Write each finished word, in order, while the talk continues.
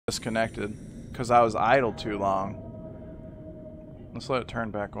disconnected because I was idle too long. Let's let it turn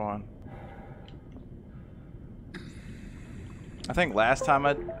back on. I think last time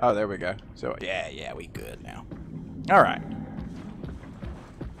oh, there we go. So yeah, we good now. All right.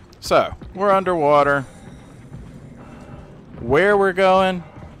 So we're underwater. Where we're going,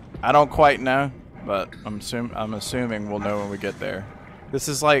 I don't quite know, but I'm assuming we'll know when we get there. This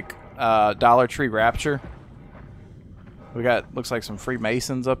is like Dollar Tree Rapture. We got, looks like some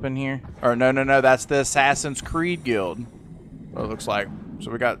Freemasons up in here. Or no, that's the Assassin's Creed Guild. What it looks like.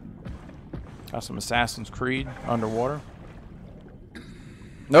 So we got some Assassin's Creed underwater.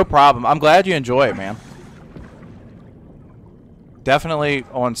 No problem. I'm glad you enjoy it, man. Definitely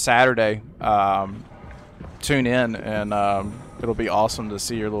on Saturday, tune in, and it'll be awesome to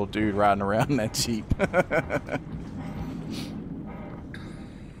see your little dude riding around in that Jeep.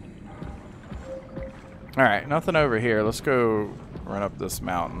 Alright, nothing over here. Let's go run up this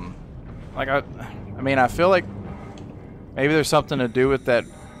mountain. Like, I mean, I feel like maybe there's something to do with that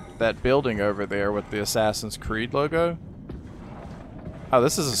building over there with the Assassin's Creed logo. Oh,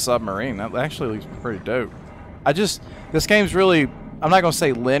 this is a submarine. That actually looks pretty dope. This game's really, I'm not going to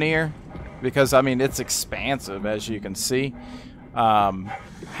say linear, because, I mean, it's expansive, as you can see.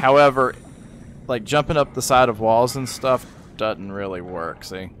 However, like, jumping up the side of walls and stuff doesn't really work,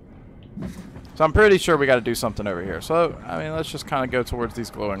 see? So I'm pretty sure we got to do something over here. So, I mean, let's just kind of go towards these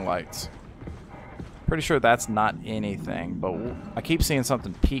glowing lights. Pretty sure that's not anything, but I keep seeing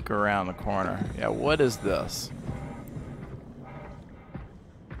something peek around the corner. Yeah, what is this?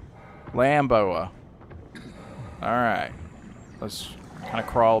 Lamboa. Alright. Let's kind of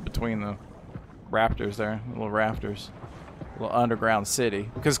crawl between the raptors there. Little rafters. Little underground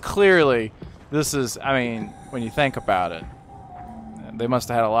city. Because clearly, this is, I mean, when you think about it, they must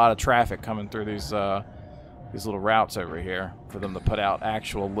have had a lot of traffic coming through these little routes over here for them to put out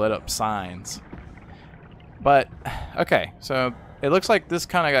actual lit up signs. But, okay, so it looks like this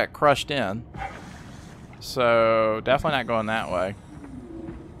kind of got crushed in. So, definitely not going that way.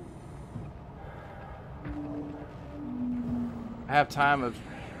 I have time of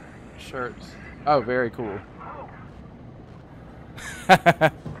shirts. Oh, very cool.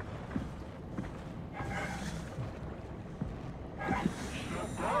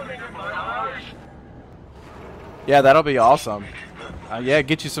 Yeah, that'll be awesome. Yeah,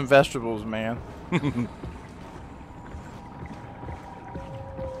 get you some vegetables, man.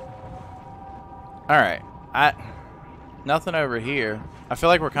 Alright. Nothing over here. I feel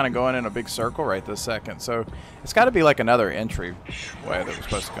like we're kind of going in a big circle right this second. So, it's got to be like another entry way that we're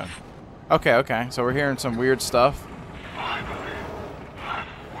supposed to go. Okay, okay. So, we're hearing some weird stuff.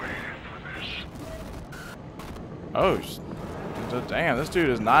 Oh, damn. This dude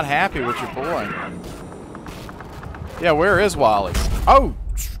is not happy with your boy. Yeah, where is Wally? Oh!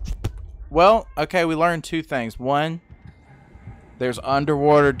 Well, okay, we learned two things. One, there's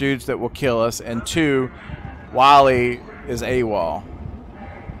underwater dudes that will kill us. And two, Wally is AWOL.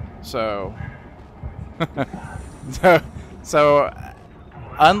 So, so,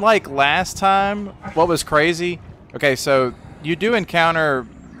 unlike last time, what was crazy? Okay, so you do encounter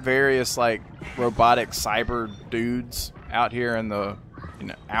various like robotic cyber dudes out here in the, you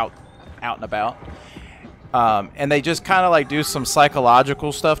know, out and about, and they just kind of like do some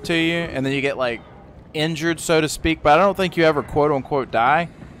psychological stuff to you, and then you get like injured, so to speak. But I don't think you ever quote unquote die.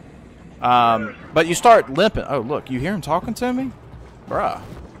 But you start limping. Oh, look, you hear him talking to me, bruh.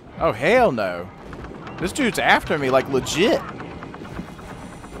 Oh, hell no. This dude's after me, like, legit.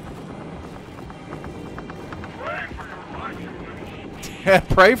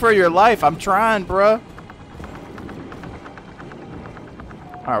 Pray for your life. I'm trying, bruh.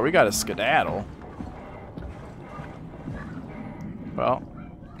 Alright, we got to skedaddle. Well,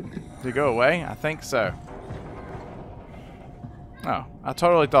 did he go away? I think so. Oh, I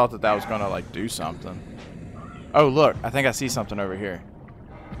totally thought that was going to, like, do something. Oh, look. I think I see something over here.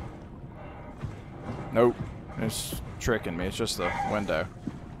 Nope. It's tricking me. It's just the window.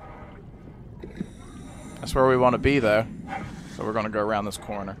 That's where we want to be, though. So we're going to go around this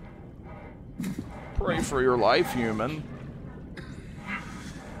corner. Pray for your life, human.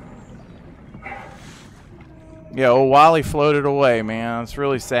 Yeah, old Wally floated away, man. It's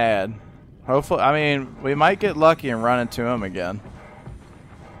really sad. Hopefully, I mean, we might get lucky and run into him again.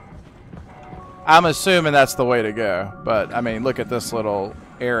 I'm assuming that's the way to go. But, I mean, look at this little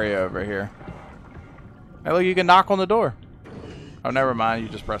area over here. Hey, look, you can knock on the door. Oh, never mind. You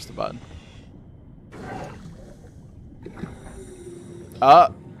just press the button.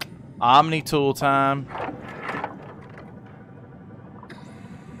 Omni tool time.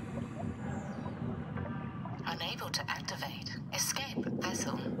 Unable to activate. Escape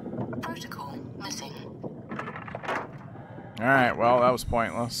vessel. Alright, well, that was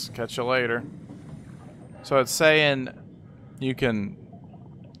pointless. Catch you later. So it's saying you can...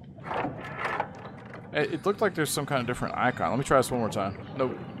 It looked like there's some kind of different icon. Let me try this one more time.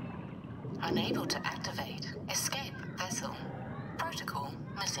 Nope. Unable to activate. Escape vessel. Protocol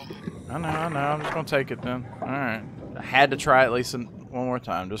missing. I know. I'm just going to take it then. Alright. I had to try at least one more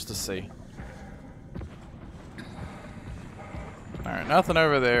time just to see. Alright, nothing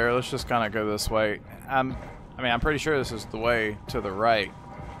over there. Let's just kind of go this way. I mean, I'm pretty sure this is the way to the right.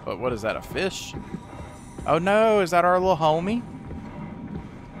 But what is that, a fish? Oh no, is that our little homie?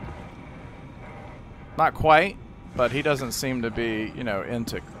 Not quite, but he doesn't seem to be, you know,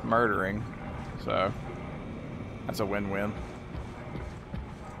 into murdering. So, that's a win-win.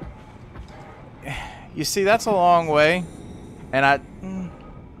 You see, that's a long way. And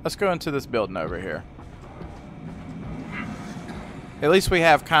let's go into this building over here. At least we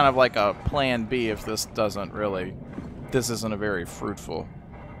have kind of like a plan B if this isn't a very fruitful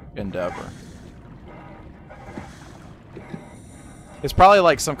endeavor. It's probably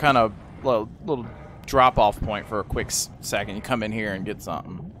like some kind of little drop-off point for a quick second. You come in here and get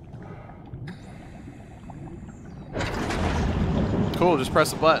something. Cool, just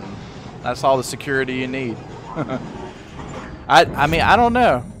press a button. That's all the security you need. I mean, I don't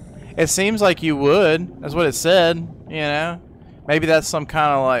know. It seems like you would. That's what it said, you know? Maybe that's some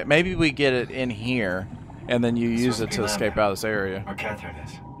kind of like... Maybe we get it in here, and then you use it to escape out of this area. Where Catherine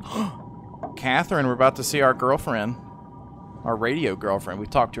is. Catherine, we're about to see our girlfriend. Our radio girlfriend. We've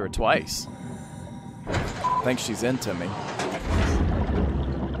talked to her twice. I think she's into me.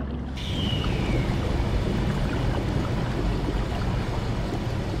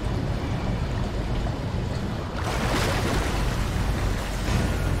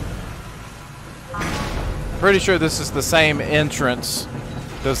 Pretty sure this is the same entrance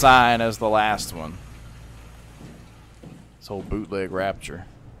design as the last one. This whole bootleg rapture.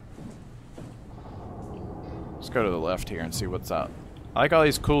 Let's go to the left here and see what's up. I like all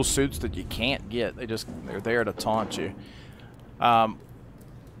these cool suits that you can't get. They're there to taunt you.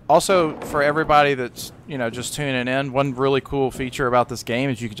 Also, for everybody that's, you know, just tuning in, one really cool feature about this game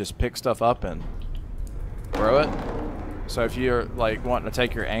is you can just pick stuff up and throw it. So if you're like wanting to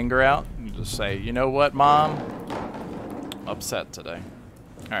take your anger out, you just say, you know what, Mom? I'm upset today.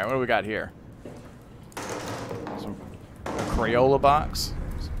 Alright, what do we got here? A Crayola box.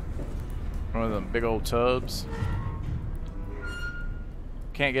 One of them big old tubs.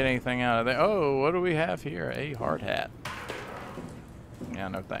 Can't get anything out of there. Oh, what do we have here? A hard hat. Yeah,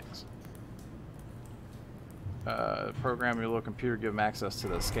 no thanks. Program your little computer, give them access to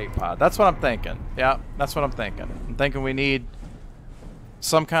the escape pod. That's what I'm thinking. Yeah, that's what I'm thinking. I'm thinking we need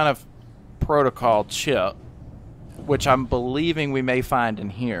some kind of protocol chip, which I'm believing we may find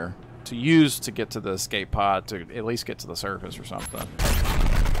in here, to use to get to the escape pod, to at least get to the surface or something.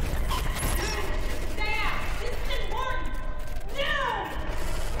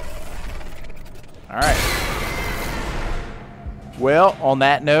 Alright. Well, on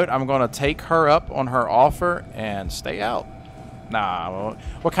that note, I'm going to take her up on her offer and stay out. Nah, well,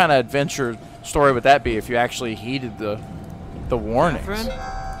 what kind of adventure story would that be if you actually heeded the warnings?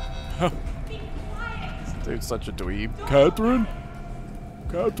 Dude's such a dweeb. Catherine?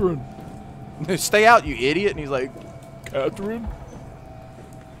 Catherine. Stay out, you idiot. And he's like, Catherine?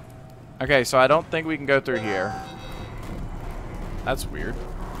 Okay, so I don't think we can go through here. That's weird.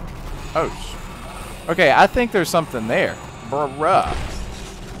 Oh, okay, I think there's something there. Bruh.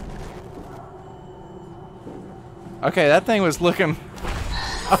 Okay, that thing was looking...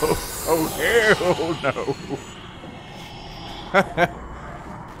 Oh hell no.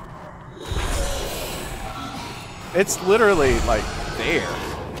 It's literally, like, there.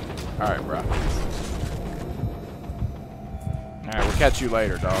 Alright, bro. Alright, we'll catch you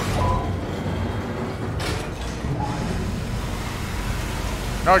later, dog.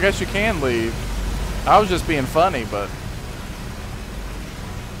 Oh, I guess you can leave. I was just being funny, but...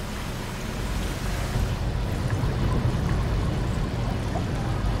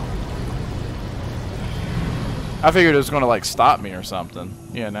 I figured it was going to, like, stop me or something,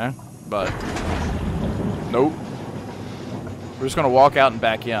 you know? But... Nope. We're just going to walk out and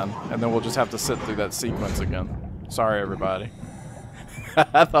back in, and then we'll just have to sit through that sequence again. Sorry, everybody.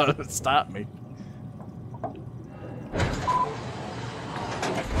 I thought it would stop me.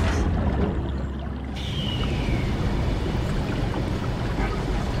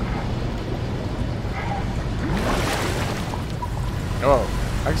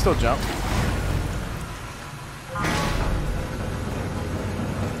 Oh, I can still jump.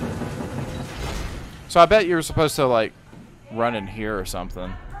 So I bet you were supposed to, like, run in here or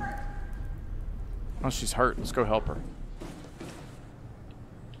something. Oh, she's hurt. Let's go help her.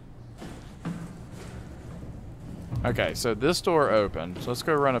 Okay, so this door opened. So let's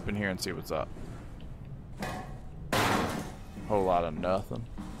go run up in here and see what's up. Whole lot of nothing.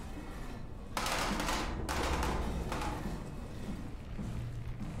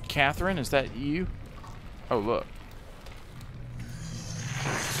 Catherine, is that you? Oh, look.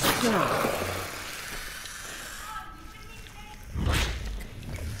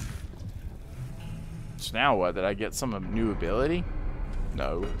 So now what? Did I get some new ability?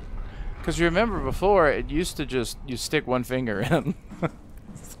 No. Because you remember before, it used to just, you stick one finger in.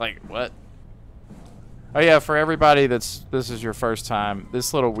 It's like, what? Oh yeah, for everybody this is your first time,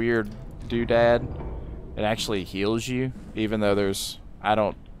 this little weird doodad, it actually heals you, even though there's, I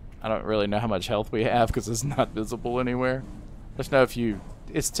don't really know how much health we have because it's not visible anywhere. Just know if you,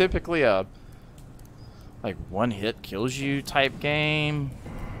 it's typically a, like, one hit kills you type game.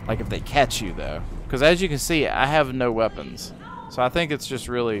 Like if they catch you though. Because as you can see, I have no weapons. So I think it's just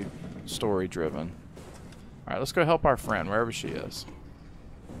really story driven. Alright, let's go help our friend, wherever she is.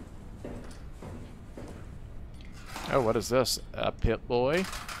 Oh, what is this? A pit boy?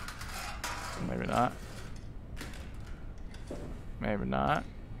 Maybe not. Maybe not.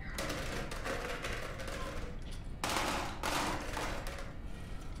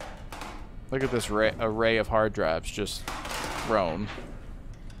 Look at this array of hard drives just thrown.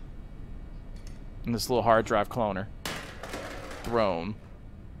 And this little hard drive cloner. Thrown.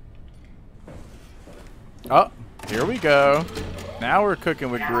 Oh, here we go. Now we're cooking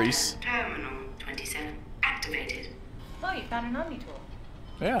with grease. Terminal 27 activated. Oh, you found an Omni tool.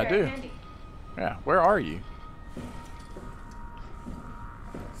 Yeah, I Very do. handy. Yeah, where are you?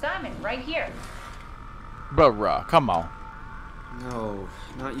 Simon, right here. Bruh, come on. No,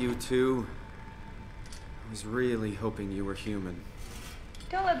 not you too. I was really hoping you were human.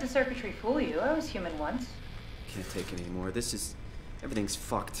 Don't let the circuitry fool you. I was human once. Can't take it anymore. Everything's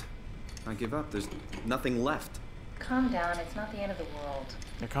fucked. I give up. There's nothing left. Calm down. It's not the end of the world.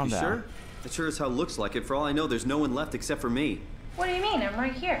 Yeah, calm You down. sure? It sure as hell looks like it. For all I know, there's no one left except for me. What do you mean? I'm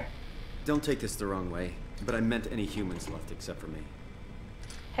right here. Don't take this the wrong way, but I meant any humans left except for me.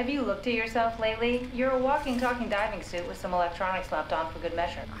 Have you looked at yourself lately? You're a walking, talking diving suit with some electronics slapped on for good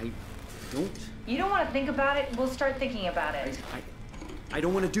measure. I don't... You don't want to think about it? We'll start thinking about it. I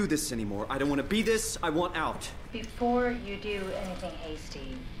don't want to do this anymore. I don't want to be this. I want out. Before you do anything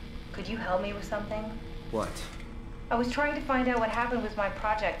hasty, could you help me with something? What? I was trying to find out what happened with my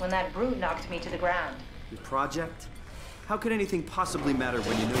project when that brute knocked me to the ground. Your project? How could anything possibly matter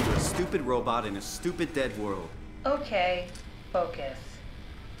when you know you're a stupid robot in a stupid dead world? Okay, focus.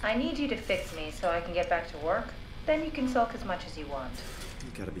 I need you to fix me so I can get back to work. Then you can sulk as much as you want.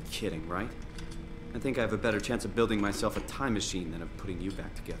 You gotta be kidding, right? I think I have a better chance of building myself a time machine than of putting you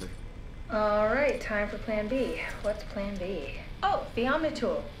back together. All right, time for plan B. What's plan B? Oh, the Omni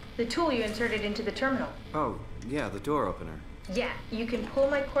tool. The tool you inserted into the terminal. Oh, yeah, the door opener. Yeah, you can pull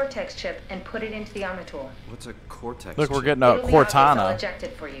my Cortex chip and put it into the Omni tool. What's a Cortex Look, we're chip? getting a It'll be obvious I'll Cortana. eject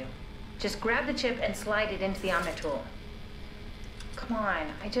it for you. Just grab the chip and slide it into the Omni tool. Come on,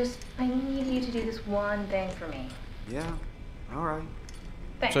 I need you to do this one thing for me. Yeah, all right.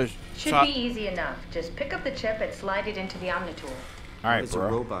 Thanks. So- Should so- be easy enough. Just pick up the chip and slide it into the Omni tool. Alright, It's a bro.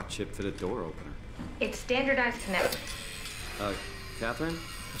 robot chip for the door opener. It's standardized connect. Catherine?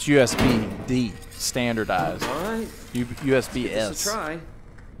 It's USB-D, standardized. All right. Give this USB-S. a try.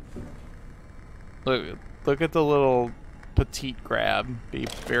 Look at the little petite grab. Be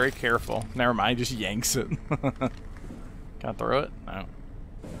very careful. Never mind, just yanks it. Can I throw it? No.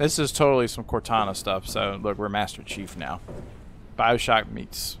 This is totally some Cortana stuff, so look, we're Master Chief now. BioShock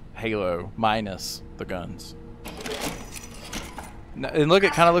meets Halo minus the guns. And look,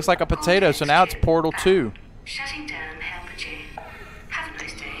 it kind of looks like a potato, so now it's Portal 2. Shutting down helper chain. Have a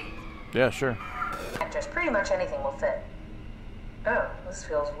nice day. Yeah, sure. Just pretty much anything will fit. Oh, this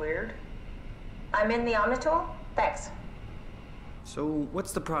feels weird. I'm in the Omni tool? Thanks. So,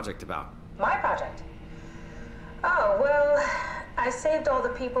 what's the project about? My project. Oh, well, I saved all the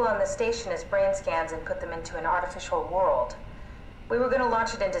people on the station as brain scans and put them into an artificial world. We were going to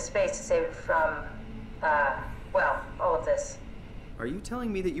launch it into space to save it from, well, all of this. Are you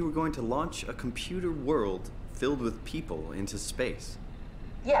telling me that you were going to launch a computer world filled with people into space?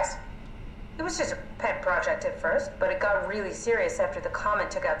 Yes. It was just a pet project at first, but it got really serious after the comet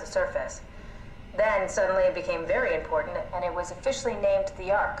took out the surface. Then suddenly it became very important, and it was officially named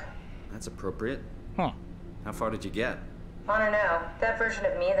the Ark. That's appropriate. Huh. How far did you get? I don't know, that version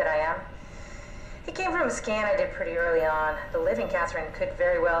of me that I am. It came from a scan I did pretty early on. The living Catherine could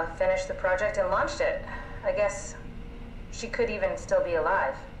very well have finished the project and launched it. I guess she could even still be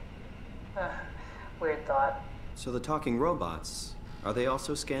alive. Weird thought. So the talking robots, are they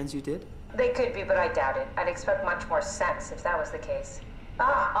also scans you did? They could be, but I doubt it. I'd expect much more sense if that was the case.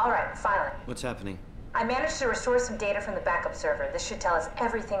 Ah, alright, finally. What's happening? I managed to restore some data from the backup server. This should tell us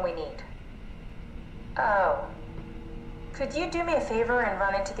everything we need. Oh. Could you do me a favor and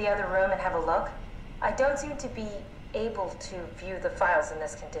run into the other room and have a look? I don't seem to be able to view the files in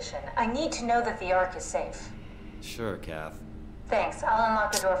this condition. I need to know that the Ark is safe. Sure, Kath. Thanks. I'll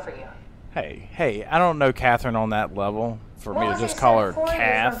unlock the door for you. Hey, I don't know Catherine on that level for me to just call her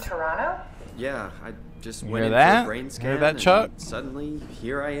Kath. From Toronto? Yeah, I just You went hear in for that? a brain scan. Hear that, and Chuck? Suddenly,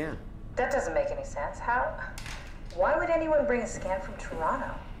 here I am. That doesn't make any sense. How? Why would anyone bring a scan from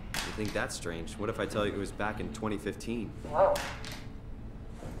Toronto? You think that's strange? What if I tell you it was back in 2015? Whoa.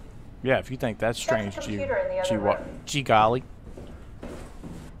 Yeah, if you think that's Check strange, the computer in the other room. gee golly.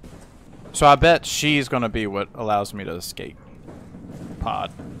 So I bet she's gonna be what allows me to escape.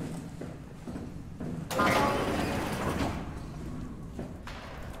 Pod.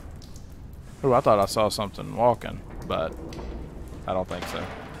 Ooh, I thought I saw something walking, but I don't think so.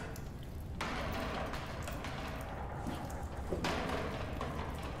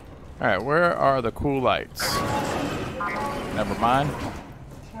 Alright, where are the cool lights? Never mind.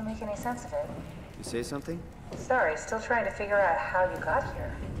 Can't make any sense of it. You say something? Sorry, still trying to figure out how you got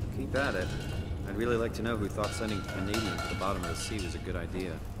here. Keep at it. I'd really like to know who thought sending Canadians to the bottom of the sea was a good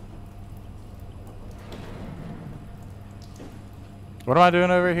idea. What am I doing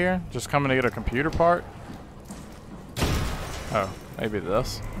over here? Just coming to get a computer part? Oh, maybe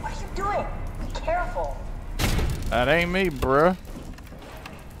this. What are you doing? Be careful. That ain't me, bruh.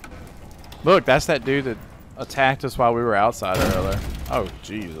 Look, that's that dude that attacked us while we were outside earlier. Oh,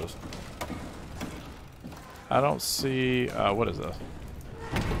 Jesus. I don't see... what is this?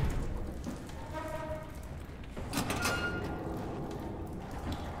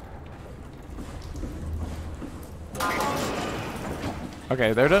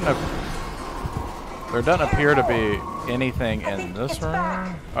 Okay, there doesn't appear to be anything in this room.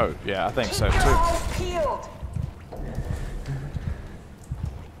 Back. Oh, yeah, I think Keep so your too. eyes peeled.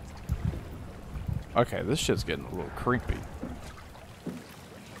 Okay, this shit's getting a little creepy.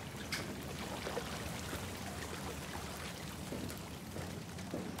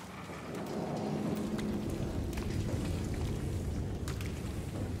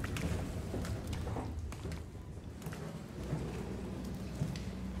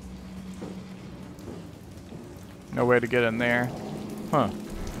 No way to get in there. Huh.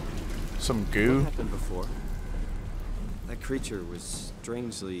 Some goo. What happened before? That creature was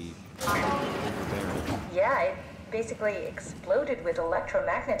strangely overbearing. Yeah, it basically exploded with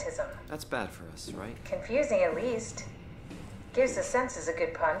electromagnetism. That's bad for us, right? Confusing at least. Gives the senses a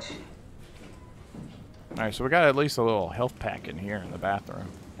good punch. Alright, so we got at least a little health pack in here in the bathroom.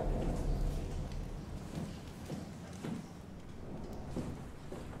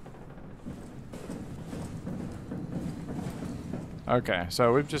 Okay,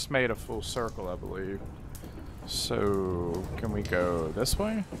 so we've just made a full circle, I believe. So, can we go this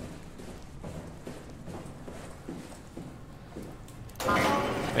way?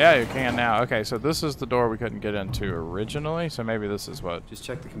 Yeah, you can now. Okay, so this is the door we couldn't get into originally, so maybe this is what... Just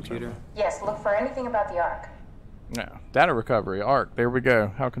check the computer. Yes, look for anything about the Ark. No. Data recovery, ARC. There we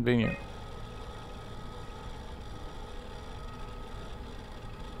go. How convenient.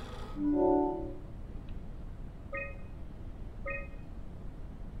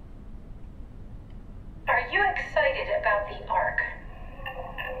 Are you excited about the Ark?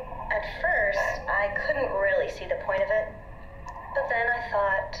 At first, I couldn't really see the point of it. But then I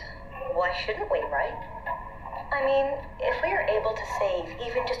thought, why shouldn't we, right? I mean, if we are able to save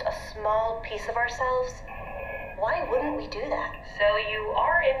even just a small piece of ourselves, why wouldn't we do that? So you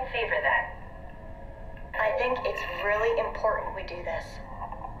are in favor then? I think it's really important we do this.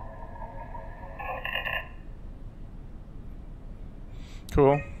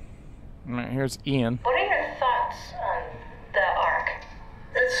 Cool. Alright, here's Ian. What are your thoughts on the Ark?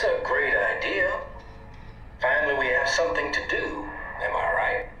 It's a great idea. Finally, we have something to do. Am I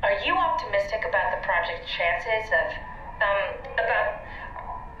right? Are you optimistic about the project's chances of, about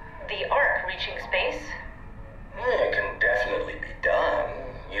the Ark reaching space? Yeah, it can definitely be done.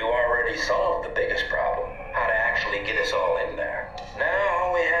 You already solved the biggest problem. How to actually get us all in there. Now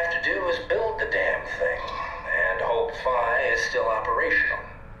all we have to do is build the damn thing. And hope Phi is still operational.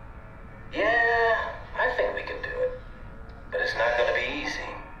 Yeah, I think we can do it. But it's not gonna be easy.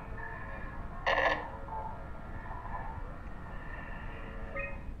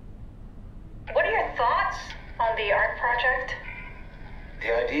 What are your thoughts on the Ark project?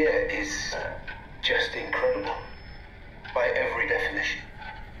 The idea is just incredible. By every definition.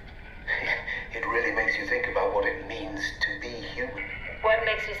 It really makes you think about what it means to be human. What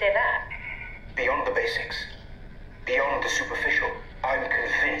makes you say that? basics. Beyond the superficial, I'm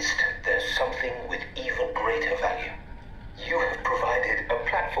convinced there's something with even greater value. You have provided a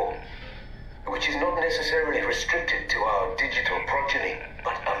platform, which is not necessarily restricted to our digital progeny,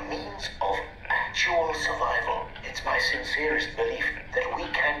 but a means of actual survival. It's my sincerest belief that we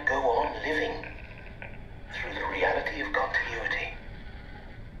can go on living through the reality of continuity.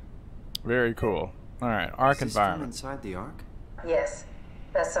 Very cool. All right, Ark Is this environment. from inside the Ark? Yes,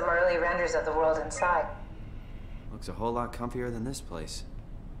 that's some early renders of the world inside. Looks a whole lot comfier than this place.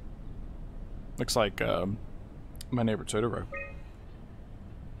 Looks like My Neighbor Totoro.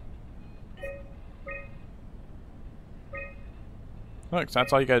 Look, so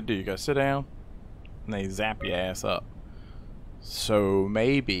that's all you gotta do. You gotta sit down, and they zap your ass up. So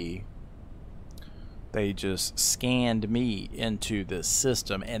maybe they just scanned me into this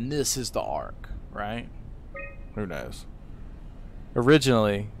system, and this is the Ark, right? Who knows?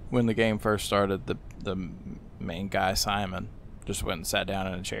 Originally, when the game first started, the main guy, Simon, just went and sat down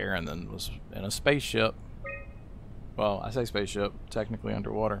in a chair and then was in a spaceship. Well, I say spaceship, technically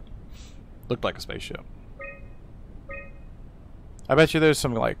underwater. Looked like a spaceship. I bet you there's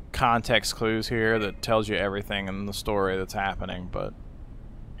some like context clues here that tells you everything in the story that's happening, but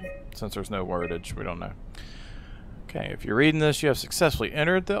since there's no wordage, we don't know. Okay, if you're reading this, you have successfully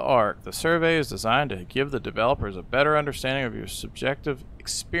entered the Ark. The survey is designed to give the developers a better understanding of your subjective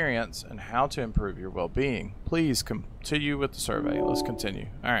experience and how to improve your well-being. Please continue with the survey. Let's continue.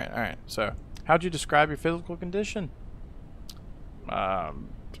 All right. So, how'd you describe your physical condition? I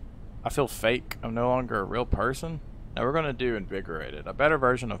feel fake. I'm no longer a real person. Now we're going to do invigorated, a better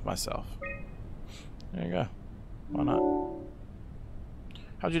version of myself. There you go. Why not?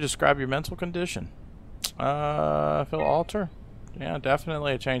 How'd you describe your mental condition? I feel alter. Yeah,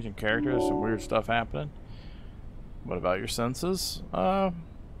 definitely a change in character. There's some weird stuff happening. What about your senses? I'm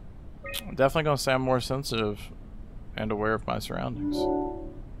definitely going to say I'm more sensitive and aware of my surroundings.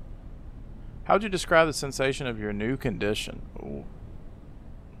 How'd you describe the sensation of your new condition? Ooh.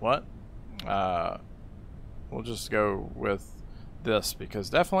 What? We'll just go with this because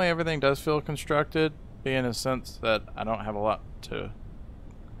definitely everything does feel constructed, being in a sense that I don't have a lot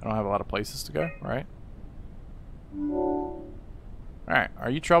of places to go, right? Alright, are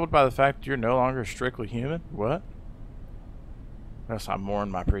you troubled by the fact that you're no longer strictly human? What? Yes, I mourn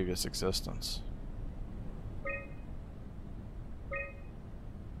my previous existence.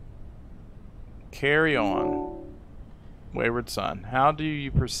 Carry on. Wayward son, how do you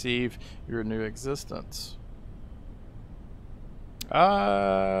perceive your new existence?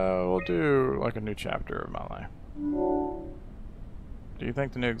 We'll do like a new chapter of my life. Do you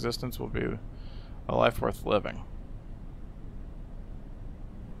think the new existence will be a life worth living?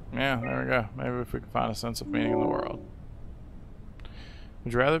 Yeah, there we go. Maybe if we can find a sense of meaning in the world.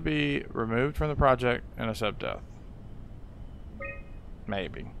 Would you rather be removed from the project and accept death?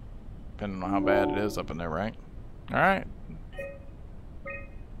 Maybe. Depending on how bad it is up in there, right? Alright.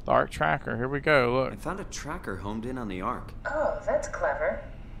 The Ark tracker. Here we go. Look. I found a tracker homed in on the Ark. Oh, that's clever.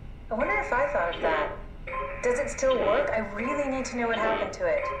 I wonder if I thought of that. Does it still work? I really need to know what happened to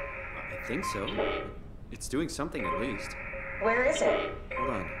it. I think so. It's doing something at least. Where is it? Hold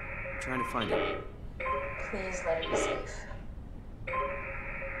on. I'm trying to find it. Please let it be safe.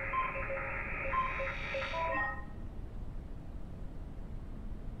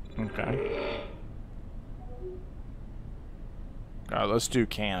 Okay. Alright, let's do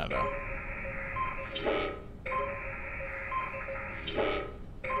Canada.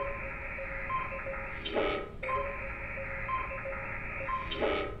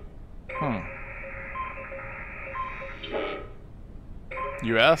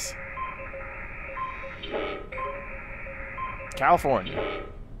 US? California.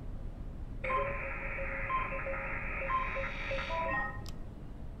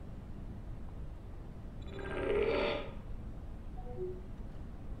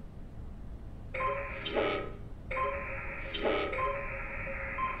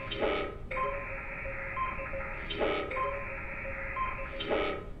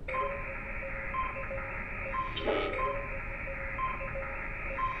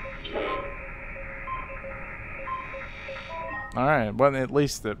 Alright, well, at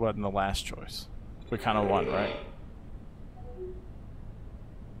least it wasn't the last choice. We kind of won, right?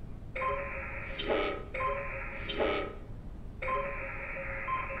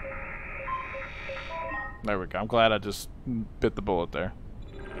 There we go. I'm glad I just bit the bullet there.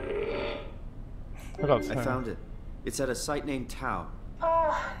 I found it. It's at a site named Tau.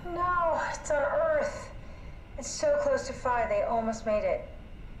 Oh, no. It's on Earth. It's so close to Phi, they almost made it.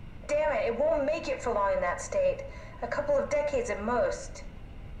 Damn it, it won't make it for long in that state. A couple of decades at most.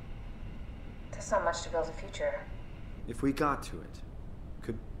 The That's not much to build a future. If we got to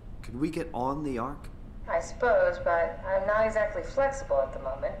it, could we get on the Ark? I suppose, but I'm not exactly flexible at the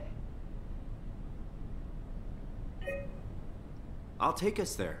moment. I'll take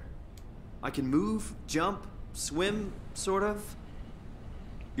us there. I can move, jump, swim, sort of.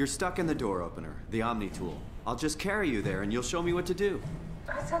 You're stuck in the door opener, the Omni tool. I'll just carry you there and you'll show me what to do.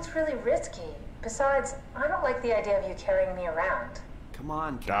 That sounds really risky. Besides, I don't like the idea of you carrying me around. Come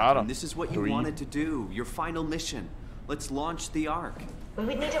on, Got Captain. him. This is what you Three. wanted to do. Your final mission. Let's launch the Ark. We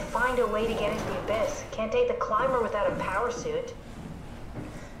would need to find a way to get into the abyss. Can't take the climber without a power suit.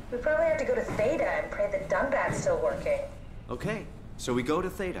 We probably have to go to Theta and pray that Dunbat's still working. Okay, so we go to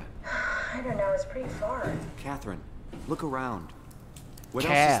Theta. I don't know, it's pretty far. Catherine, look around. What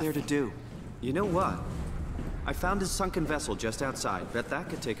else Kath. is there to do? You know what? I found a sunken vessel just outside. Bet that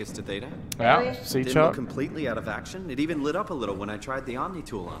could take us to Theta. Yeah, Really? see Didn't Chuck? look completely out of action. It even lit up a little when I tried the Omni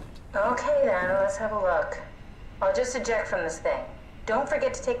tool on it. Okay then, let's have a look. I'll just eject from this thing. Don't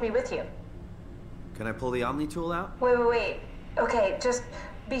forget to take me with you. Can I pull the Omni tool out? Wait. Okay, just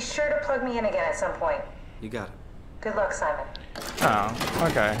be sure to plug me in again at some point. You got it. Good luck, Simon. Oh,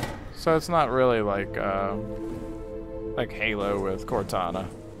 okay. So it's not really like Halo with Cortana.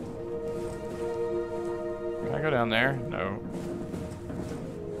 Can I go down there? No.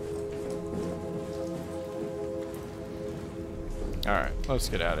 Alright, let's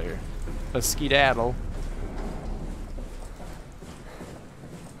get out of here. Let's skedaddle.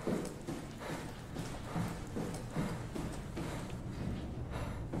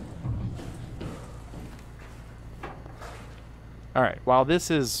 Alright, while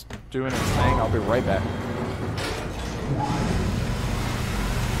this is doing its thing, I'll be right back.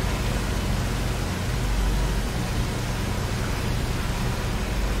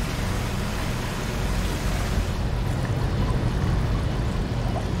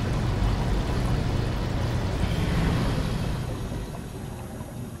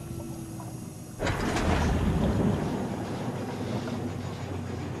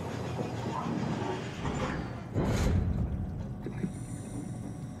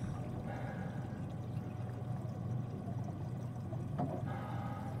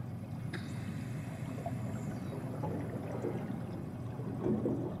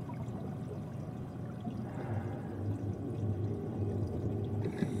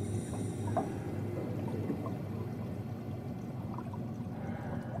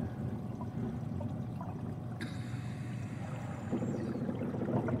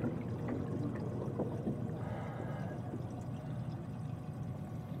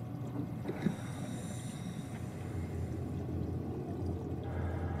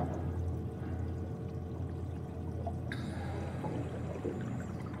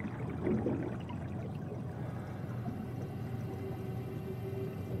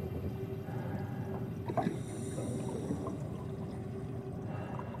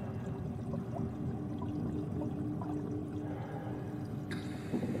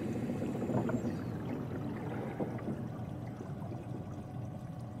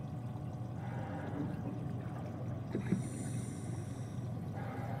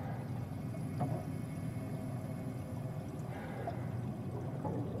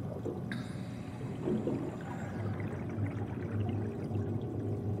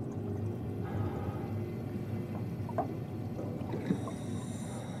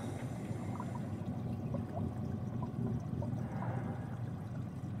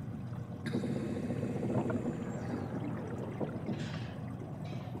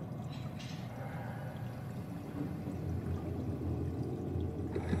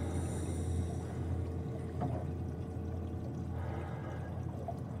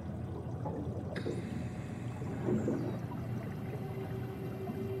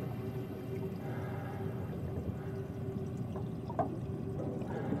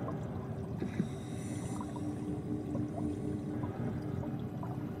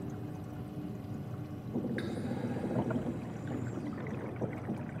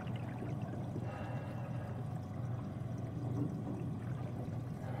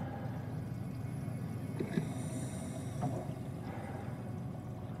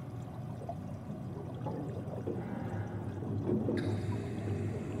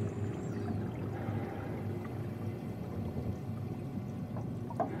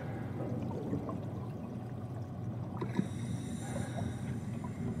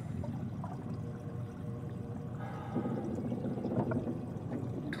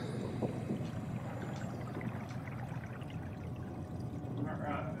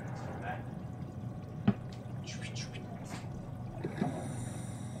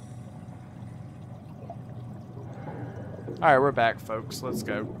 Alright, we're back, folks. Let's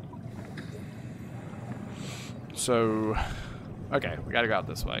go. So, okay, we gotta go out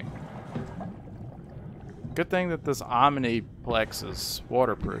this way. Good thing that this Omniplex is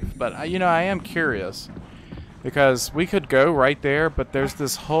waterproof. But, you know, I am curious. Because we could go right there, but there's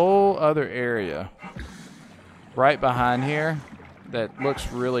this whole other area right behind here that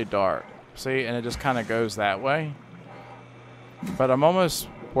looks really dark. See? And it just kind of goes that way. But I'm almost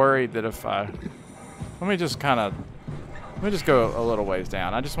worried that if I... Let me just go a little ways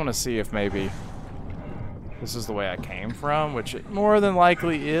down. I just want to see if maybe this is the way I came from, which it more than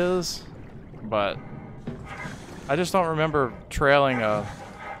likely is. But I just don't remember trailing a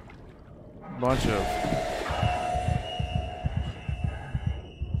bunch of...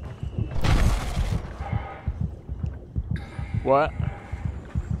 What?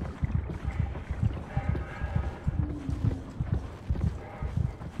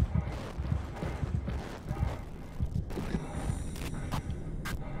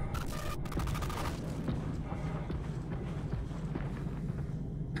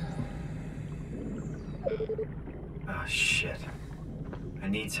 Oh, shit. I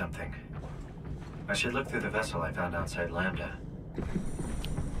need something. I should look through the vessel I found outside Lambda.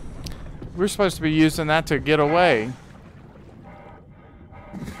 We're supposed to be using that to get away.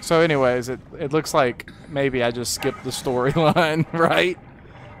 So anyways, it looks like maybe I just skipped the storyline, right?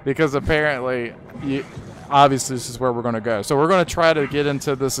 Because apparently, obviously this is where we're going to go. So we're going to try to get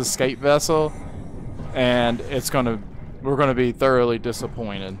into this escape vessel, and we're going to be thoroughly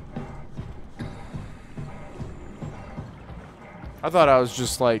disappointed. I thought I was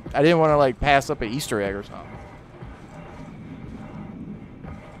just like, I didn't want to like pass up an Easter egg or something.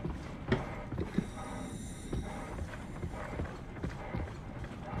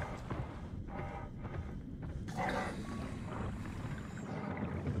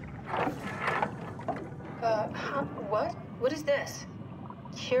 What? What is this?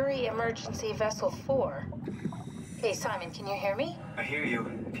 Curie Emergency Vessel 4. Hey, Simon, can you hear me? I hear you.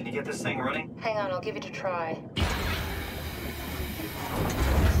 Can you get this thing running? Hang on, I'll give it a try.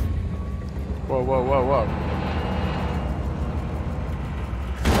 Whoa, whoa, whoa, whoa.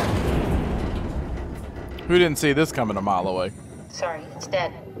 Who didn't see this coming a mile away? Sorry, it's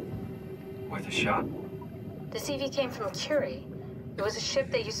dead. Worth a shot? The CV came from Curie. It was a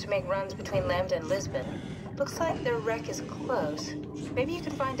ship that used to make runs between Lambda and Lisbon. Looks like their wreck is close. Maybe you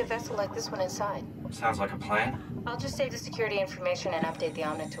could find a vessel like this one inside. Sounds like a plan. I'll just save the security information and update the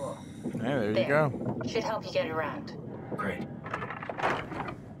Omni tool. Hey, there you go. Should help you get around. Great.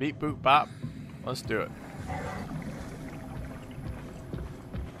 Beep, boop, bop. Let's do it.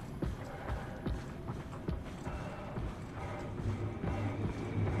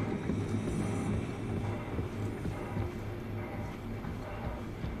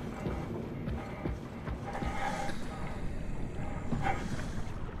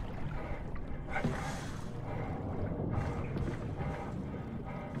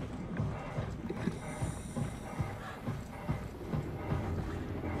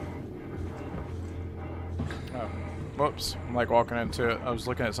 Whoops, I'm like walking into it. I was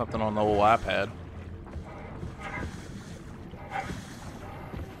looking at something on the old iPad.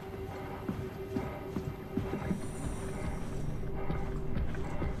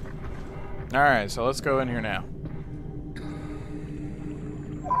 Alright, so let's go in here now.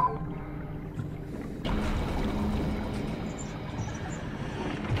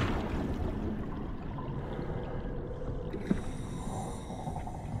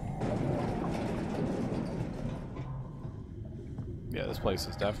 Yeah, this place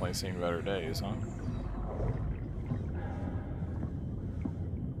has definitely seen better days, huh?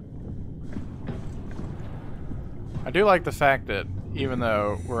 I do like the fact that even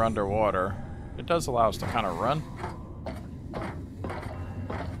though we're underwater, it does allow us to kind of run.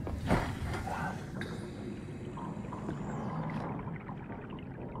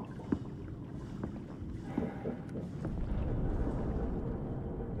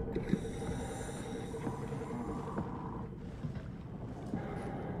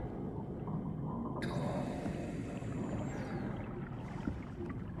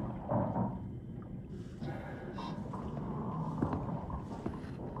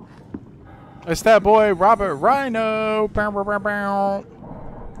 It's that boy, Robert Rhino. Bow, bow, bow, bow.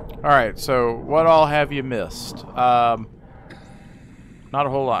 All right, so what all have you missed? Not a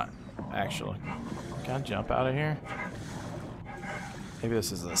whole lot, actually. Can I jump out of here? Maybe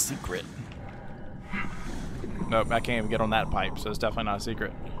this is a secret. Nope, I can't even get on that pipe, so it's definitely not a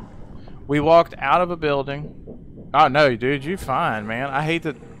secret. We walked out of a building. Oh, no, dude, you fine, man. I hate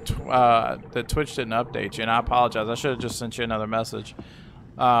that, that Twitch didn't update you, and I apologize. I should have just sent you another message.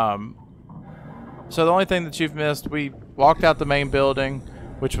 So the only thing that you've missed, we walked out the main building,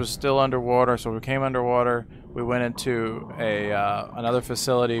 which was still underwater, so we came underwater. We went into a another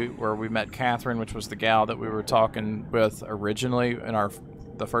facility where we met Catherine, which was the gal that we were talking with originally in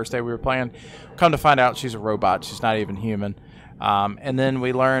the first day we were playing. Come to find out, she's a robot. She's not even human. And then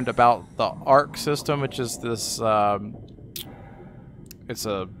we learned about the ARC system, which is this. It's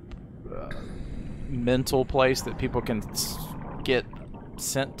a mental place that people can get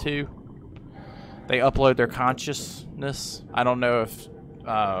sent to. They upload their consciousness. I don't know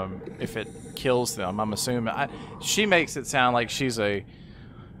if it kills them. I'm assuming. She makes it sound like she's a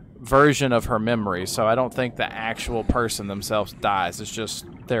version of her memory, so I don't think the actual person themselves dies. It's just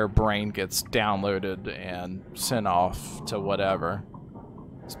their brain gets downloaded and sent off to whatever.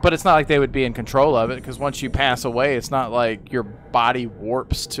 But it's not like they would be in control of it, because once you pass away, it's not like your body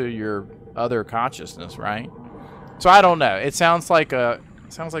warps to your other consciousness, right? So I don't know. It sounds like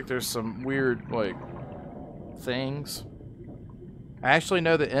there's some weird like things. I actually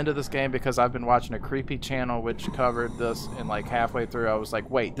know the end of this game because I've been watching a creepy channel which covered this, and like halfway through I was like,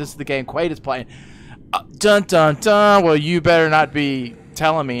 wait, this is the game Quade is playing. Dun dun dun. Well, you better not be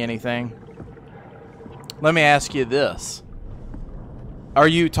telling me anything. Let me ask you this. Are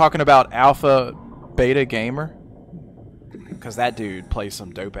you talking about Alpha Beta Gamer? Because that dude plays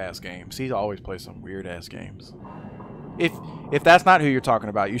some dope-ass games. He always plays some weird-ass games. If that's not who you're talking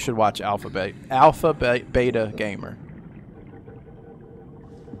about, you should watch Alpha Beta Gamer.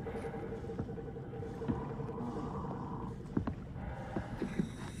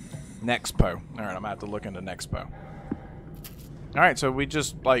 Nexpo. Alright, I'm going to have to look into Nexpo. Alright, so we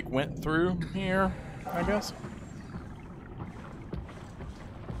just, like, went through here, I guess.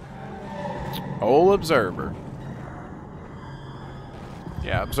 Old Observer.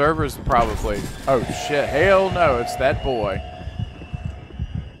 Yeah, Observer's probably... Oh, shit. Hell no, it's that boy.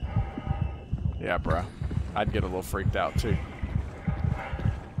 Yeah, bro. I'd get a little freaked out, too.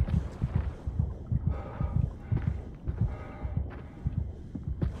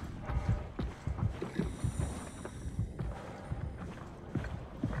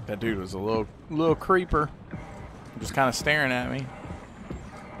 That dude was a little creeper. Just kind of staring at me.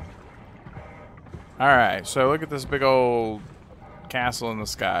 Alright, so look at this big old castle in the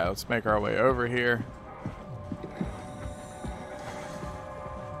sky. Let's make our way over here.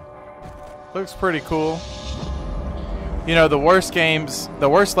 Looks pretty cool. You know, the worst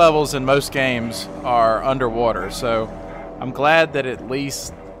levels in most games are underwater, so I'm glad that at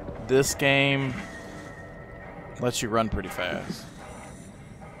least this game lets you run pretty fast.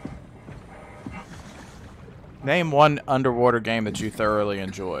 Name one underwater game that you thoroughly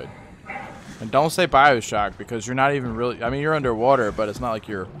enjoyed. And don't say BioShock, because you're not even really... I mean, you're underwater, but it's not like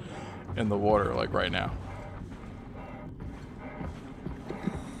you're in the water, like, right now.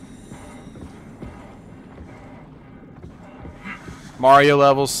 Mario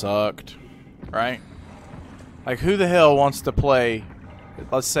levels sucked, right? Like, who the hell wants to play...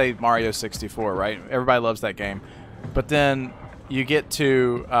 Let's say Mario 64, right? Everybody loves that game. But then you get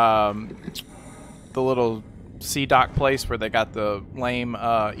to the little sea dock place where they got the lame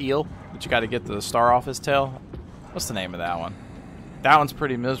eel. You got to get the star off his tail. What's the name of that one? That one's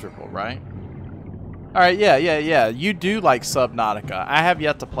pretty miserable, right? Alright, yeah. You do like Subnautica. I have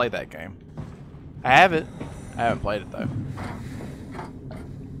yet to play that game. I have it. I haven't played it, though.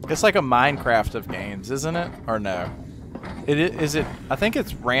 It's like a Minecraft of games, isn't it? Or no? Is it? I think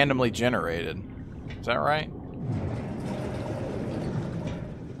it's randomly generated. Is that right?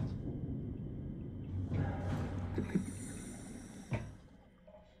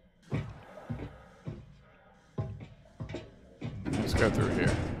 Let's go through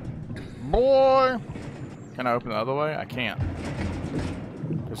here. Boy! Can I open the other way? I can't.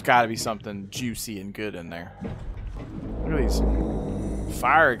 There's got to be something juicy and good in there. Look at these.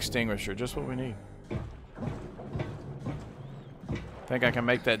 Fire extinguisher, just what we need. Think I can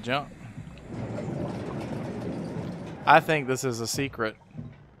make that jump? I think this is a secret.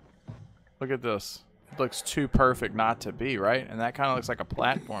 Look at this. It looks too perfect not to be, right? And that kind of looks like a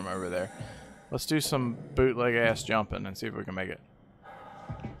platform over there. Let's do some bootleg ass jumping and see if we can make it.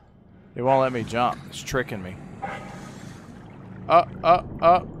 It won't let me jump. It's tricking me.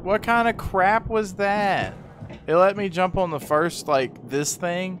 What kind of crap was that? It let me jump on the first, like, this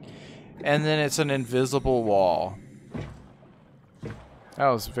thing, and then it's an invisible wall. That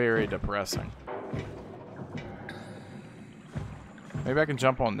was very depressing. Maybe I can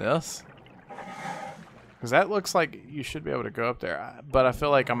jump on this? Because that looks like you should be able to go up there. But I feel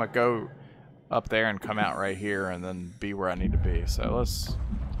like I'm going to go up there and come out right here and then be where I need to be. So let's...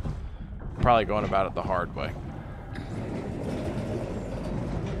 Probably going about it the hard way.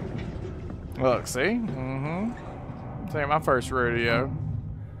 Look, see? Mm-hmm. Take my first rodeo.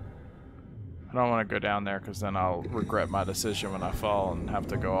 I don't want to go down there because then I'll regret my decision when I fall and have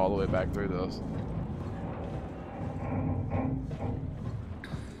to go all the way back through this.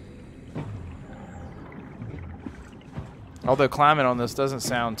 Although climbing on this doesn't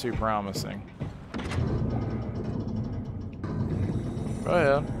sound too promising. Go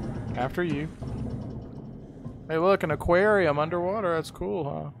ahead. After you. Hey, look, an aquarium underwater. That's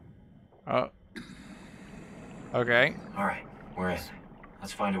cool, huh? Oh. Okay. Alright, where is it?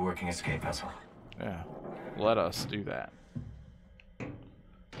 Let's find a working escape vessel. Yeah. Let us do that.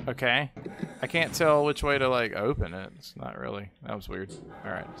 Okay. I can't tell which way to, like, open it. It's not really. That was weird.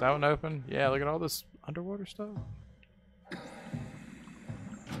 Alright. Is that one open? Yeah, look at all this underwater stuff.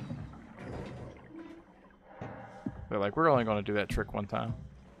 They're like, we're only going to do that trick one time.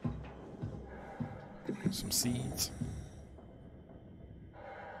 Some seeds.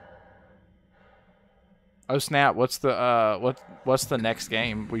 Oh snap! What's the next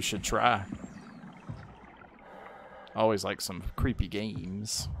game we should try? Always like some creepy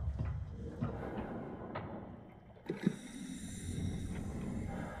games.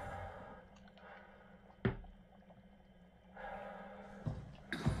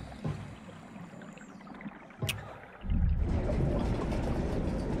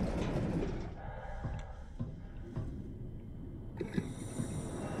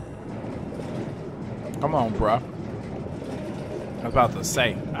 Come on, bro. I was about to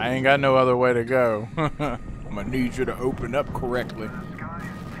say, I ain't got no other way to go. I'm gonna need you to open up correctly.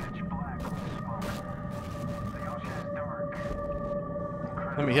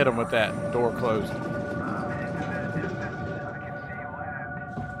 Let me hit him with that door closed.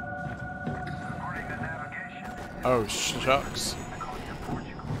 Oh, shucks.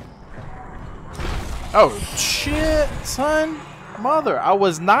 Oh, shit, son. Mother, I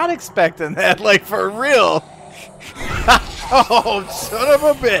was not expecting that, like, for real. Oh, son of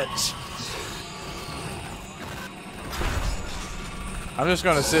a bitch. I'm just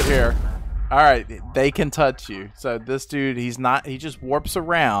gonna sit here. Alright, they can touch you. So this dude, he just warps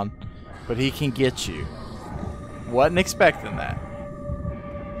around, but he can get you. Wasn't expecting that.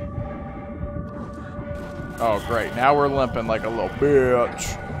 Oh, great. Now we're limping like a little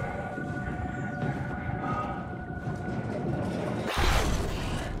bitch.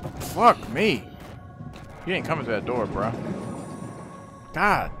 Fuck me. You ain't coming to that door, bro.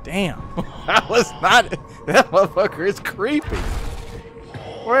 God damn. That was not... That motherfucker is creepy.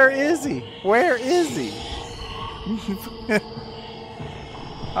 Where is he? Where is he?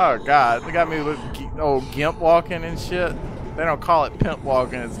 Oh, God. They got me with old gimp walking and shit. They don't call it pimp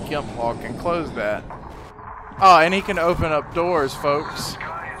walking. It's gimp walking. Close that. Oh, and he can open up doors, folks.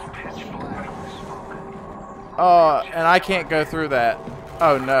 Oh, and I can't go through that.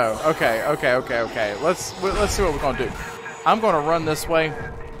 Oh no. Okay. Let's see what we're gonna do. I'm gonna run this way.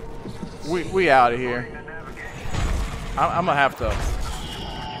 We out of here. I'm gonna have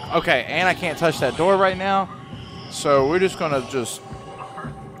to. Okay, and I can't touch that door right now, so we're just gonna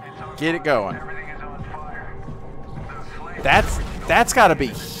get it going. That's gotta be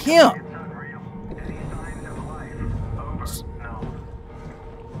him.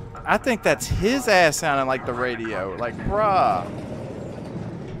 I think that's his ass sounding like the radio. Like, bruh.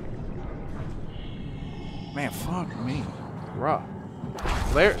 Man, fuck me. Bruh.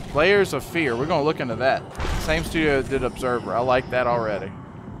 Layers of Fear. We're gonna look into that. Same studio that did Observer. I like that already.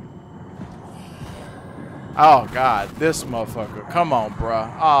 Oh, God. This motherfucker. Come on, bruh.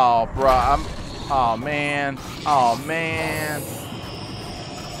 Oh, bruh. Oh, man. Oh, man.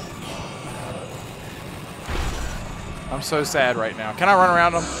 I'm so sad right now. Can I run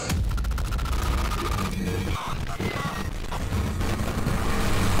around him?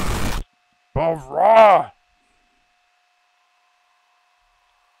 Bruh.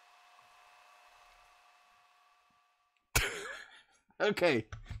 Okay,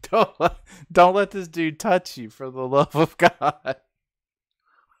 don't let this dude touch you, for the love of God.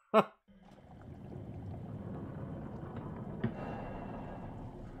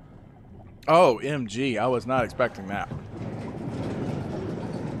 Oh, MG, I was not expecting that.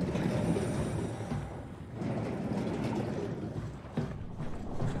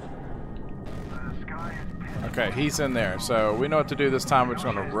 Okay, he's in there, so we know what to do this time. We're just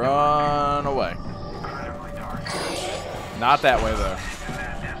gonna run away. Not that way, though.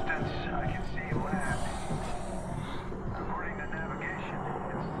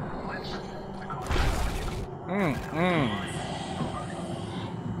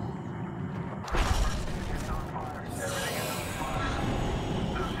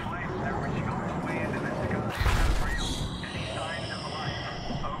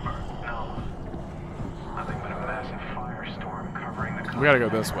 We gotta go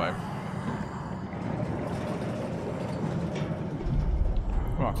this way.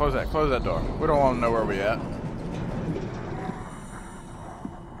 close that door. We don't want to know where we at.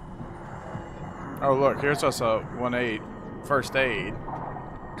 Oh look, here's us a 1-8 first aid.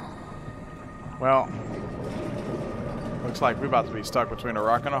 Well, looks like we're about to be stuck between a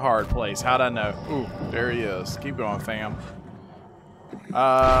rock and a hard place. How'd I know? Ooh, there he is. Keep going, fam.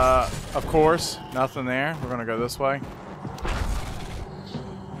 Of course, nothing there. We're gonna go this way.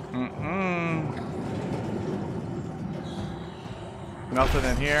 Nothing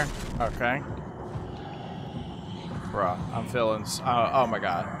in here. Okay. Bruh, I'm feeling. Oh my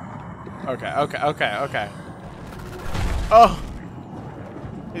god. Okay. Oh!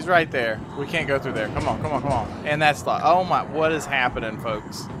 He's right there. We can't go through there. Come on. And that's the. Oh my. What is happening,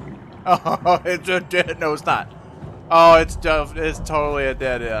 folks? Oh, it's a dead. No, it's not. Oh, it's totally a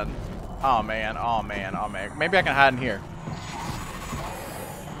dead end. Oh man. Maybe I can hide in here.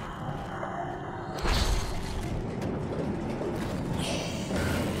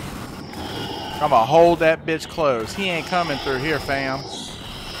 I'm gonna hold that bitch closed. He ain't coming through here, fam.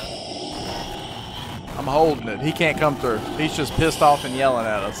 I'm holding it. He can't come through. He's just pissed off and yelling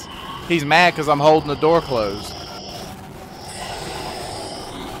at us. He's mad because I'm holding the door closed.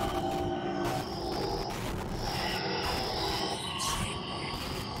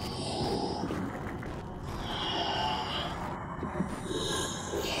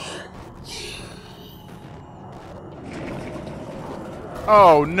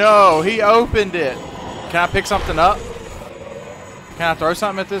 Oh no, he opened it. Can I pick something up? Can I throw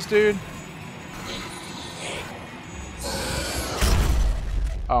something at this dude?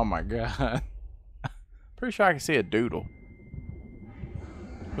 Oh my god. Pretty sure I can see a doodle.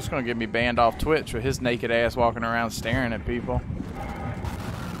 What's gonna get me banned off Twitch with his naked ass walking around staring at people?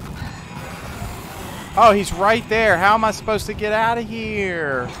 Oh, he's right there. How am I supposed to get out of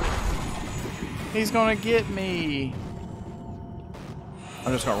here? He's gonna get me.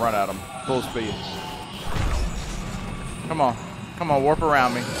 I'm just gonna run at him full speed. Come on, warp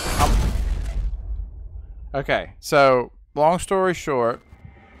around me. Okay, so long story short.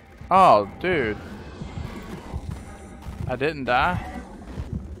 Oh, dude. I didn't die.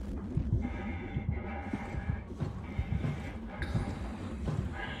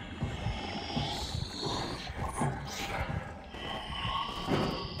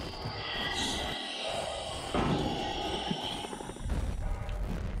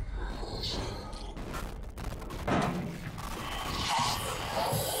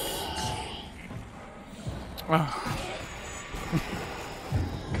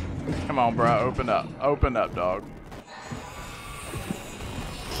 Come on, bro. Open up. Open up, dog.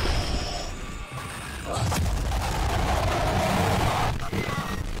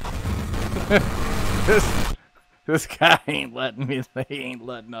 This guy ain't letting me. He ain't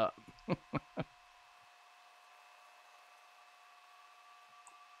letting up.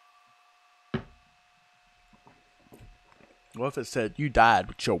 What if it said you died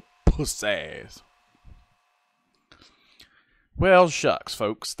with your puss ass? Well, shucks,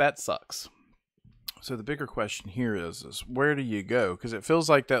 folks. That sucks. So the bigger question here is where do you go? Because it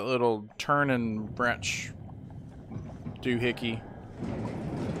feels like that little turning wrench doohickey.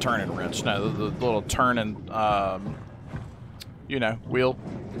 Turning wrench. No, the little turning, you know, wheel.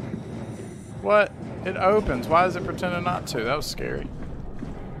 What? It opens. Why is it pretending not to? That was scary.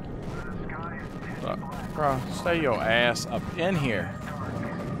 Bro, stay your ass up in here.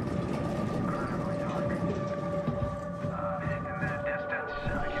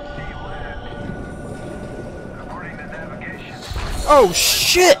 Oh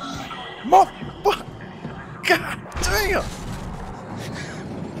shit! Motherfucker! God damn!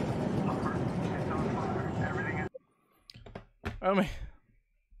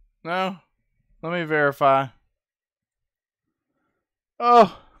 Let me verify.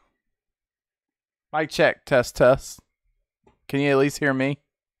 Oh! Mic check, test. Can you at least hear me?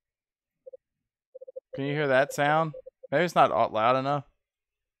 Can you hear that sound? Maybe it's not loud enough.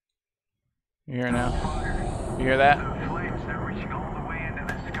 You hear it now? You hear that?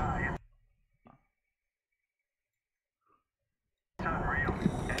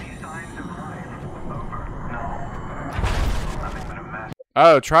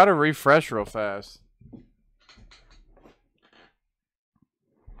 Oh, try to refresh real fast.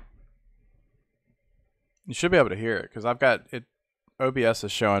 You should be able to hear it because I've got it. OBS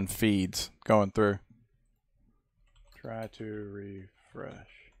is showing feeds going through. Try to refresh.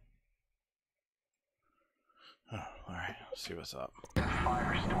 Oh, all right, let's see what's up.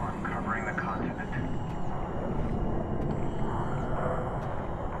 Firestorm covering the continent.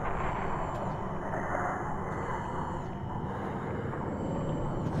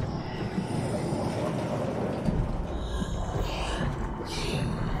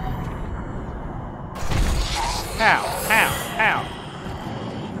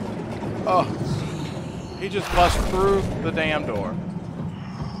 Oh. He just busted through the damn door.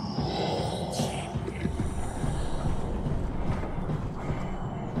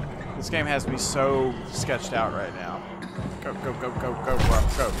 This game has me so sketched out right now. Go, go, go, go, go, bro.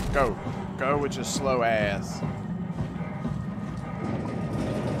 Go, go. Go with your slow ass.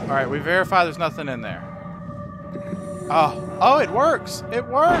 Alright, we verify there's nothing in there. Oh, oh, it works. It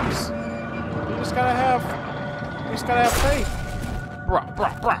works. You just gotta have faith. Bruh,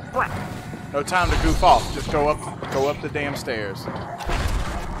 bruh, bruh, bruh. No time to goof off. Just go up the damn stairs.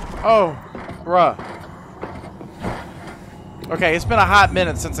 Oh, bruh. Okay, it's been a hot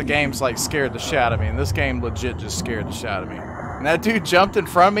minute since a game's like scared the shit out of me, and this game legit just scared the shit out of me. And that dude jumped in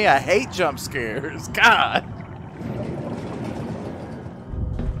front of me. I hate jump scares. God.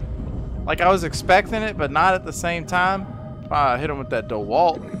 Like I was expecting it, but not at the same time. I hit him with that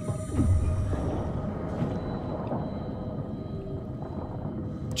DeWalt.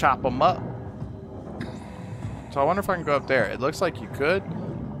 Chop him up. So I wonder if I can go up there. It looks like you could,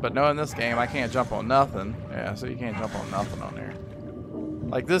 but knowing this game, I can't jump on nothing. Yeah, so you can't jump on nothing on there.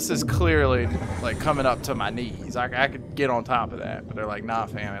 Like this is clearly like coming up to my knees. I could get on top of that, but they're like, nah,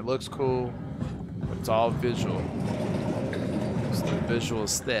 fam. It looks cool, but it's all visual. It's the visual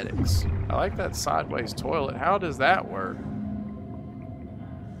aesthetics. I like that sideways toilet. How does that work?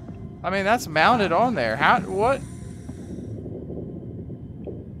 I mean, that's mounted on there. How? What?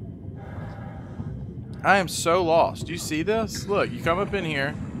 I am so lost. Do you see this? Look, you come up in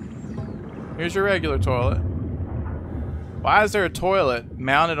here. Here's your regular toilet. Why is there a toilet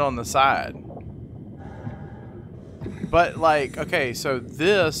mounted on the side? But like, okay, so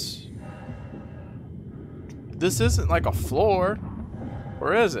this isn't like a floor.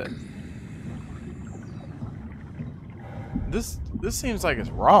 Or is it? This seems like it's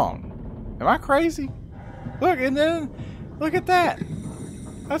wrong. Am I crazy? Look, and then look at that.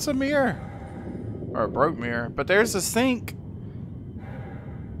 That's a mirror. Or a broke mirror. But there's a sink.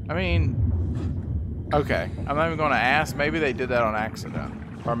 I mean, okay. I'm not even going to ask. Maybe they did that on accident.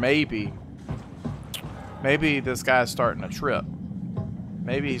 Or maybe this guy's starting to trip.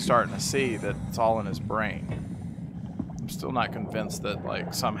 Maybe he's starting to see that it's all in his brain. I'm still not convinced that,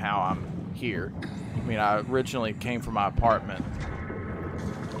 like, somehow I'm here. I mean, I originally came from my apartment.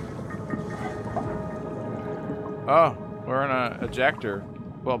 Oh, we're in an ejector.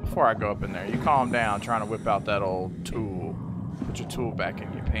 Well, before I go up in there, you calm down trying to whip out that old tool. Put your tool back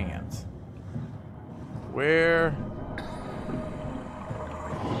in your pants. Where?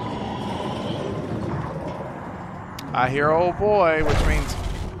 I hear old boy, which means,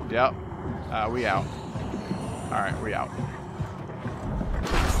 yep, we out. All right, we out.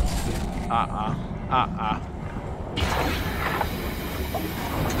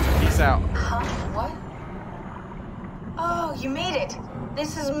 Peace out. Huh? What? Oh, you made it.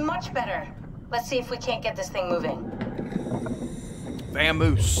 This is much better. Let's see if we can't get this thing moving.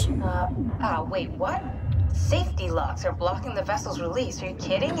 Vamoose. Wait, what? Safety locks are blocking the vessel's release. Are you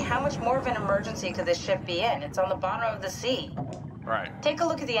kidding? How much more of an emergency could this ship be in? It's on the bottom of the sea. Right. Take a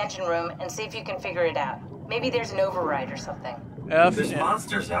look at the engine room and see if you can figure it out. Maybe there's an override or something. There's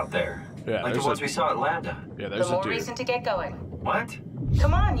monsters out there. Yeah, like the ones we saw at Lambda. Yeah, there's the a more dude. reason to get going. What?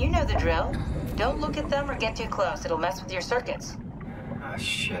 Come on, you know the drill. Don't look at them or get too close. It'll mess with your circuits. Ah,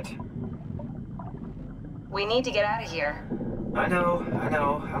 shit. We need to get out of here. I know.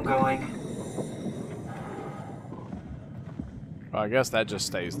 I'm going. Well, I guess that just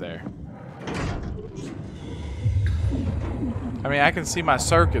stays there. I mean, I can see my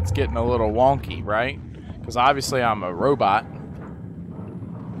circuits getting a little wonky, right? Because obviously I'm a robot.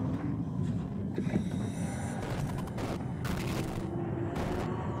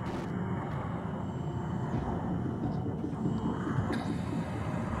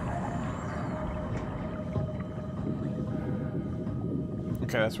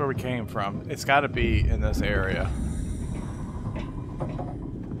 Okay, that's where we came from. It's got to be in this area.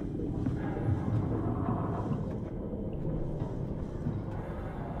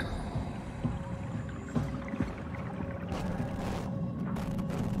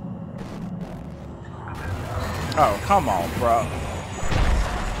 Oh, come on, bro.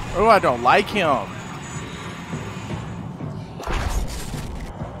 Oh, I don't like him.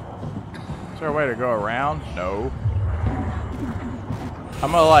 Is there a way to go around? No.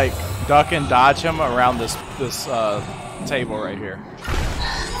 I'm gonna like duck and dodge him around this table right here.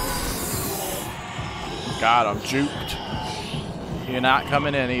 God, I'm juked. You're not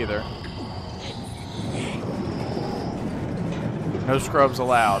coming in either. No scrubs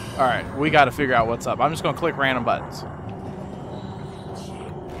allowed. Alright, we gotta figure out what's up. I'm just gonna click random buttons.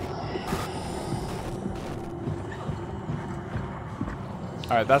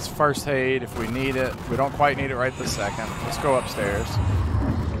 Alright, that's first aid if we need it. We don't quite need it right this second. Let's go upstairs.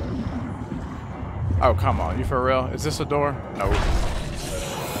 Oh, come on. You for real? Is this a door? No.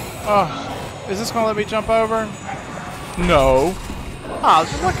 Oh, is this going to let me jump over? No.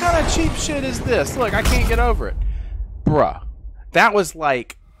 Oh, what kind of cheap shit is this? Look, I can't get over it. Bruh. That was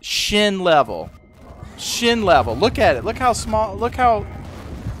like shin level. Shin level. Look at it. Look how small. Look how...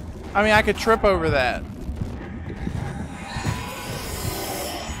 I mean, I could trip over that.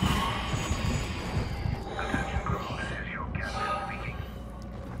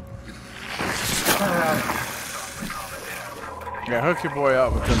 Yeah, hook your boy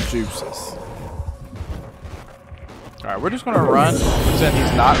up with them juices. Alright, we're just gonna run, pretend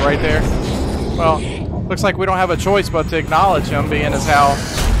he's not right there. Well, looks like we don't have a choice but to acknowledge him, being as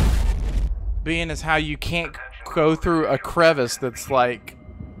how you can't go through a crevice that's like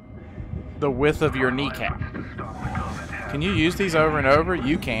the width of your kneecap. Can you use these over and over?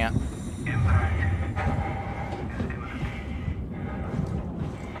 You can't.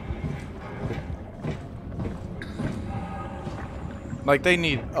 Like, they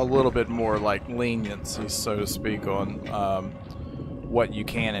need a little bit more, like, leniency, so to speak, on what you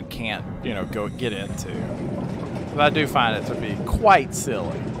can and can't, you know, go get into. But I do find it to be quite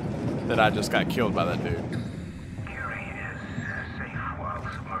silly that I just got killed by that dude. Curie is safe while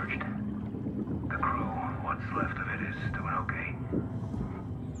submerged. The crew, what's left of it, is doing okay.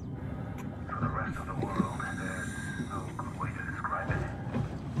 For the rest of the world, there's no good way to describe it.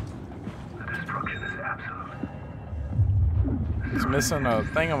 The destruction is absolute. He's missing a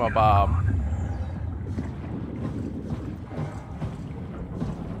thingamabob.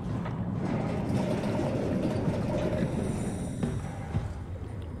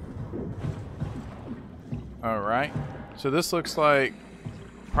 Alright. So this looks like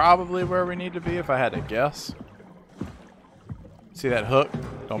probably where we need to be if I had to guess. See that hook?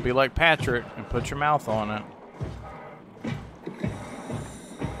 Don't be like Patrick and put your mouth on it.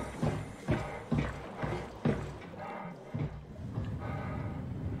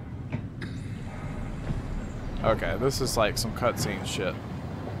 Okay, this is like some cutscene shit.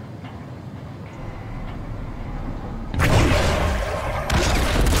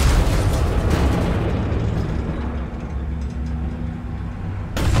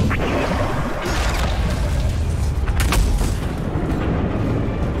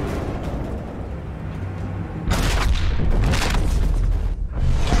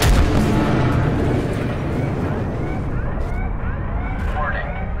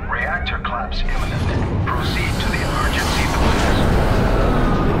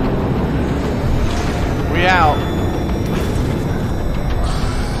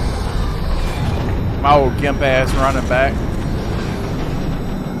 My old gimp ass running back.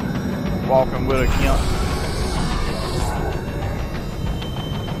 Walking with a gimp.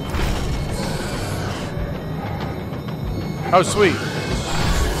 Oh, sweet.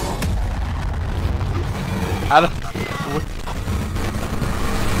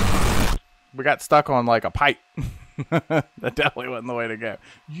 We got stuck on like a pipe. That definitely wasn't the way to go.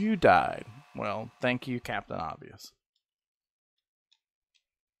 You died. Well, thank you, Captain Obvious.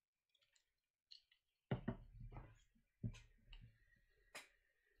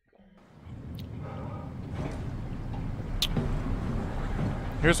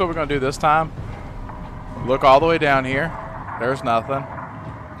 Here's what we're going to do this time. Look all the way down here. There's nothing.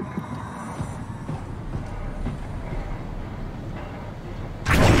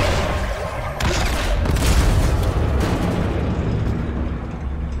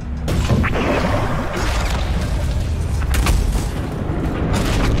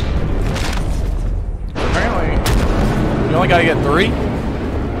 Apparently, you only got to get 3.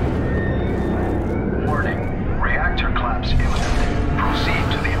 Warning. Reactor collapse imminent. Proceed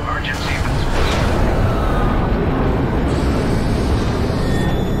to the emergency vessels.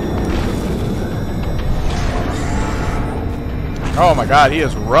 Oh my god, he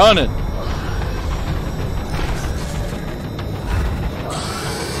is running.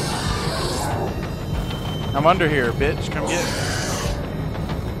 I'm under here, bitch. Come get me.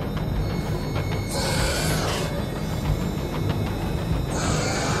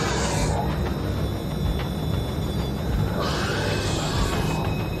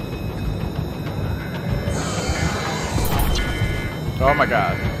 Oh my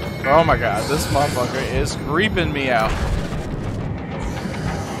god. Oh my god. This motherfucker is creeping me out.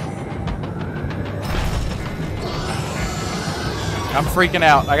 I'm freaking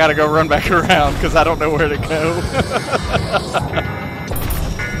out. I gotta go run back around because I don't know where to go.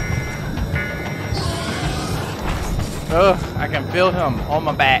 Ugh, I can feel him on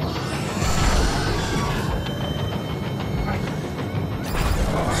my back.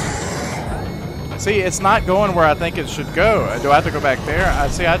 See, it's not going where I think it should go. Do I have to go back there? I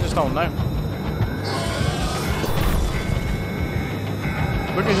see. I just don't know.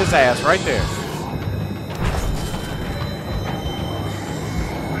 Look at his ass right there.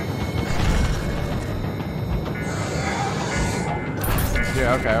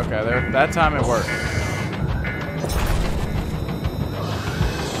 Yeah. Okay. Okay. There. That time it worked.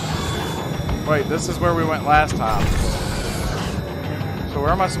 Wait. This is where we went last time. So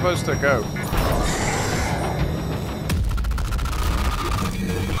where am I supposed to go?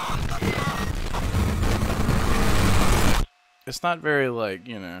 It's not very, like,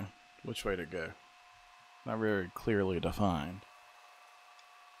 you know, which way to go. Not very clearly defined.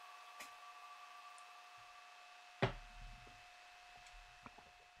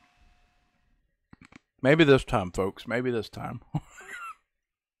 Maybe this time, folks. Maybe this time.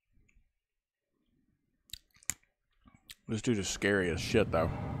 This dude is scary as shit, though.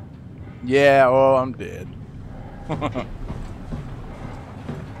 Yeah, oh, I'm dead. Alright,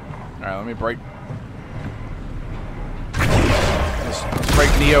 let me break. Let's break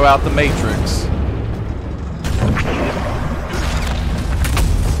Neo out the Matrix.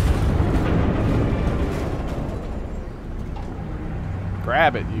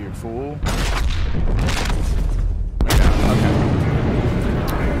 Grab it, you fool. Okay.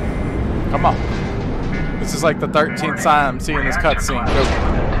 Come on. This is like the 13th time I'm seeing this cutscene. Go.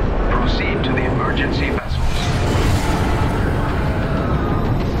 Proceed to the emergency vessels.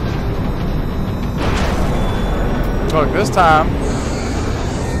 Look, this time.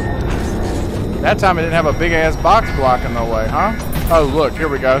 That time it didn't have a big ass box blocking the way, huh? Oh, look, here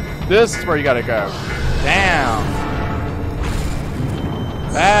we go. This is where you gotta go. Down.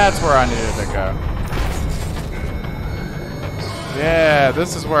 That's where I needed to go. Yeah,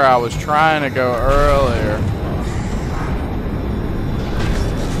 this is where I was trying to go earlier.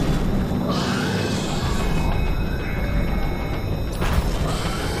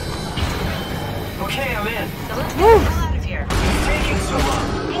 Okay, I'm in. So let's get the hell out of here. It's taking so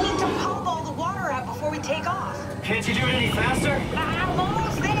long. We need to pump all the water out before we take off. Can't you do it any faster? I'm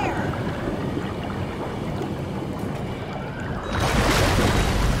almost there.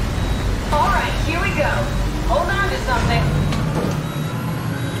 All right, here we go. Hold on to something.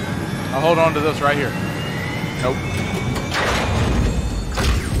 I'll hold on to this right here. Nope.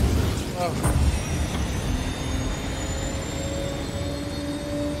 Oh.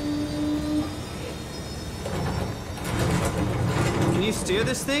 Can you steer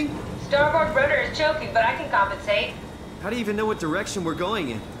this thing? Starboard rudder is choking, but I can compensate. How do you even know what direction we're going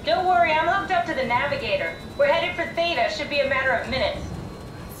in? Don't worry, I'm hooked up to the navigator. We're headed for Theta. Should be a matter of minutes.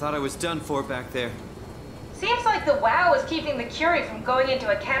 Thought I was done for back there. Seems like the WOW is keeping the Curie from going into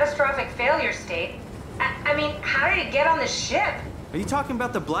a catastrophic failure state. I mean, how did it get on the ship? Are you talking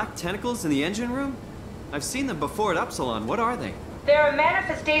about the black tentacles in the engine room? I've seen them before at Upsilon. What are they? They're a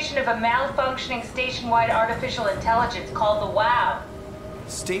manifestation of a malfunctioning station-wide artificial intelligence called the WOW.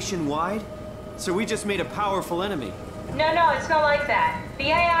 Station-wide? So we just made a powerful enemy. No, it's not like that. The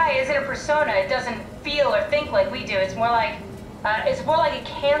AI isn't a persona. It doesn't feel or think like we do. It's more like a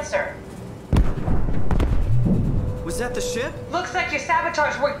cancer. Was that the ship? Looks like your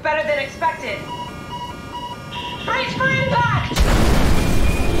sabotage worked better than expected. Brace for impact!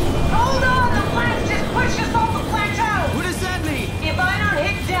 Hold on, the blast just pushed us off the plateau! What does that mean? If I don't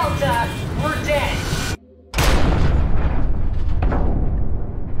hit Delta, we're dead.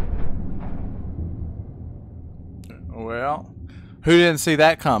 Well, who didn't see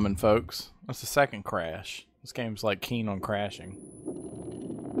that coming, folks? That's the second crash. This game's like keen on crashing.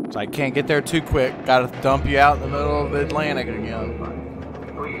 So I can't get there too quick. Gotta dump you out in the middle of the Atlantic again.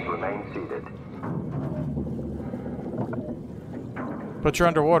 Please remain seated. But you're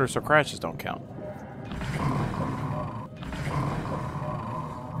underwater, so crashes don't count.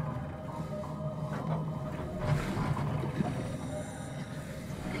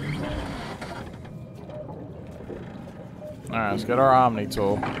 Alright, let's get our Omni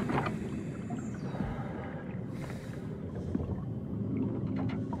tool.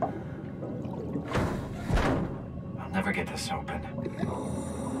 I'll never get this open.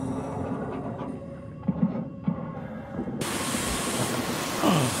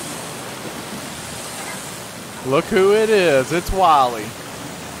 Look who it is. It's Wally.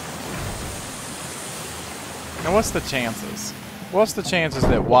 And what's the chances? What's the chances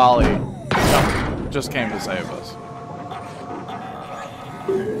that Wally just came to save us?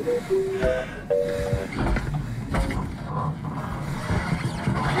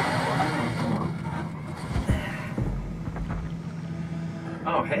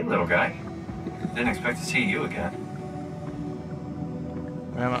 Oh, hey, little guy. Didn't expect to see you again.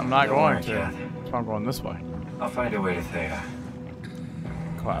 Man, I'm not Don't going worry, to. kid. So I'm going this way. I'll find a way to Theta.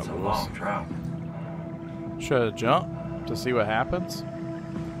 Cloud It's a rules. long drop. Should I jump to see what happens?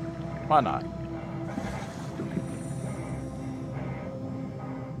 Why not?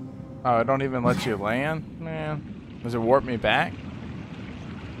 Oh, it don't even let you land? Man. Does it warp me back?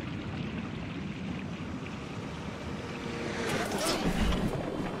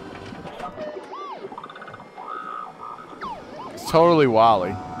 It's totally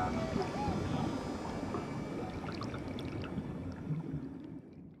Wally.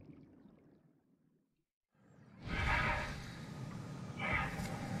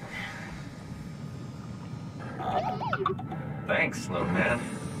 Thanks, little man.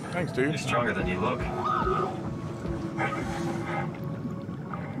 Thanks, dude. You're stronger than you look.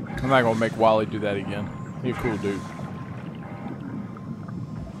 I'm not gonna make Wally do that again. He's a cool dude.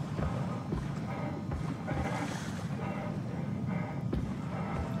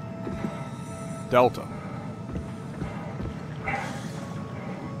 Delta.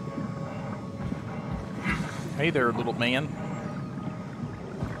 Hey there, little man.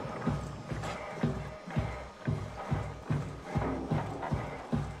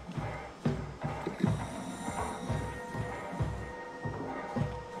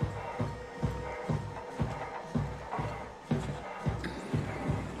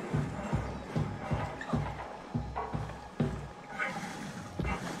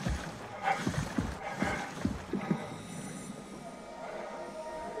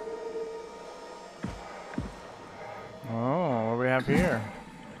 Oh, what do we have here?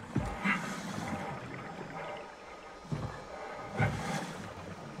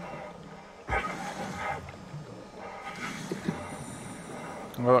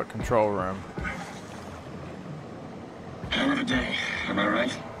 What about control room? Hell of a day, am I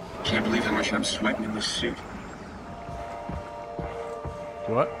right? Can't believe how much I'm sweating in this suit.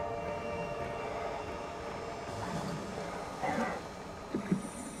 What?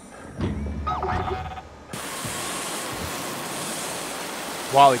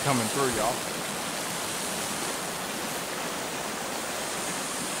 Wally coming through, y'all.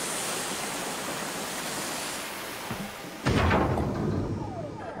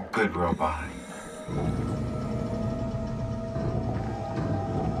 Good robot.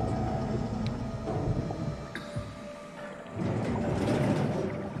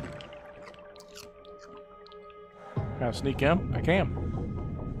 Can I sneak in? I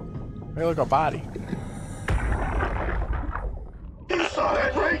can. Hey, look, a body. You saw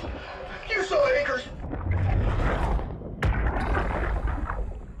that, right? You saw Akers.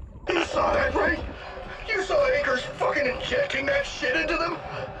 You saw that, right? You saw Akers fucking injecting that shit into them?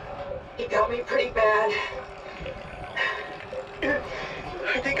 He got me pretty bad.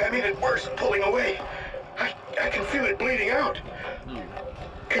 I think I made it worse pulling away. I can feel it bleeding out.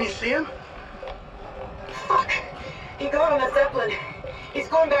 Can you see him? Fuck. He got on the Zeppelin. He's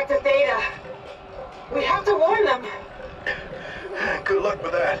going back to Theta. We have to warn them. Good luck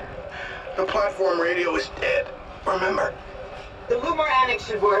with that. The platform radio is dead. Remember. The Lumar Annex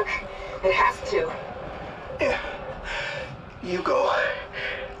should work. It has to. Yeah. You go.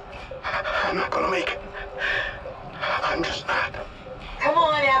 I'm not gonna make it. I'm just not. Come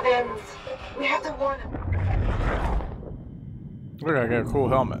on, Evans. We have to warn them. Look, I got a cool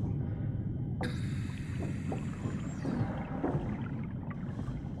helmet.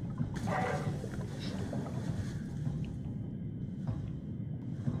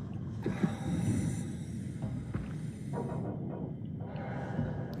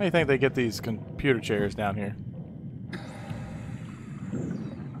 How do you think they get these computer chairs down here?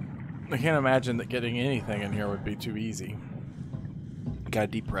 I can't imagine that getting anything in here would be too easy. You gotta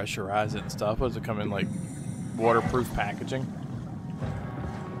depressurize it and stuff. Does it come in like waterproof packaging?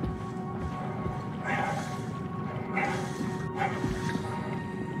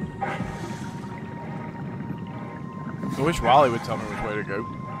 I wish Wally would tell me which way to go.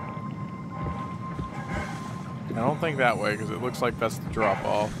 I don't think that way because it looks like that's the drop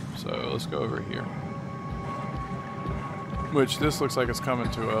off. So let's go over here. Which this looks like it's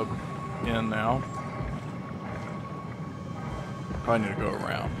coming to a end now. Probably need to go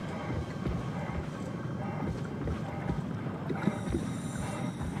around.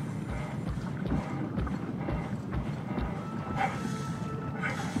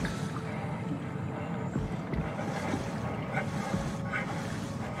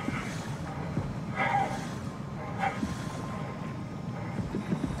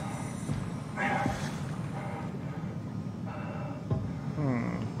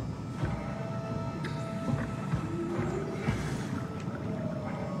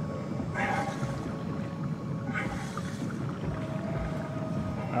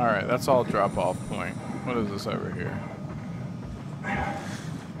 Alright, that's all drop-off point. What is this over here?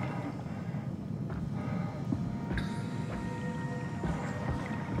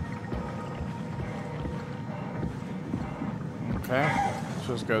 Okay, this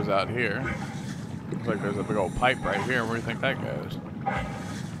just goes out here. Looks like there's a big old pipe right here. Where do you think that goes?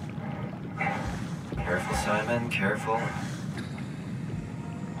 Careful, Simon, careful.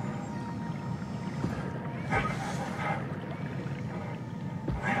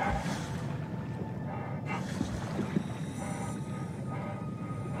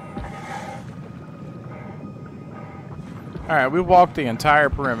 Alright, we walked the entire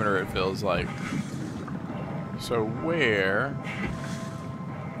perimeter, it feels like. So where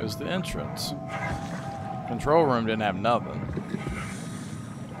is the entrance? Control room didn't have nothing.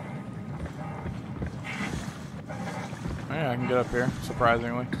 Yeah, I can get up here,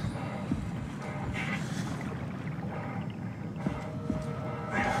 surprisingly.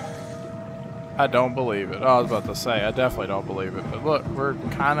 I don't believe it. Oh, I was about to say, I definitely don't believe it. But look, we're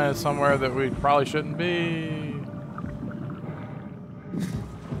kind of somewhere that we probably shouldn't be.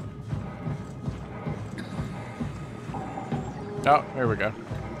 Oh, here we go.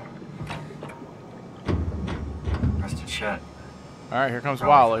 Rusted shut. All right, here comes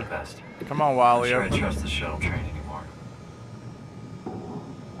Probably Wally. for the best. Come on, Wally. I'm sure I Open. trust the shuttle train anymore.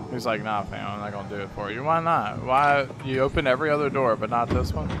 He's like, nah, fam, I'm not gonna do it for you. Why not? Why you open every other door, but not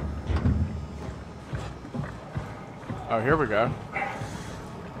this one? Oh, here we go.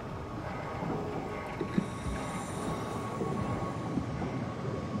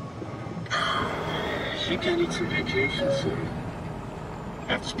 I think I need some vacation soon.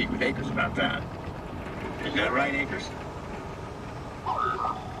 I have to speak with Akers about that. Isn't that right, Akers?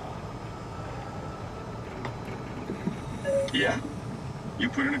 Yeah? You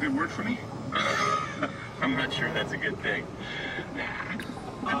put in a good word for me? I'm not sure that's a good thing. Nah,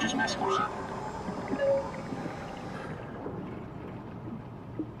 I'm just messing with you.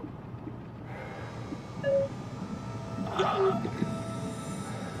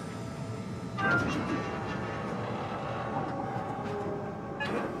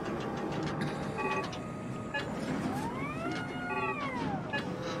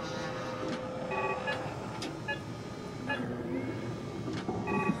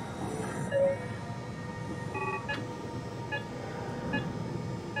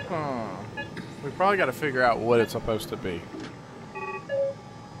 We probably got to figure out what it's supposed to be.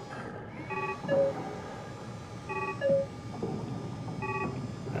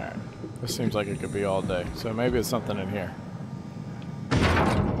 Alright. This seems like it could be all day. So maybe it's something in here.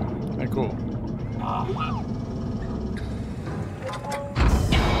 Hey, cool.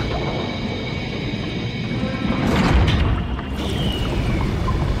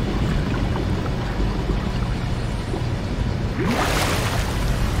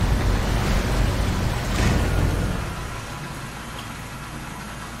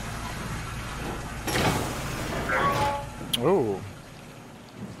 Ooh.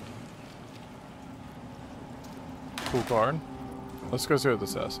 Cool card. Let's go see what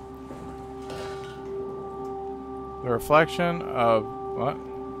this says. The reflection of... what?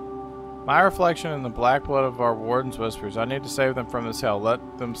 My reflection in the black blood of our warden's whispers. I need to save them from this hell.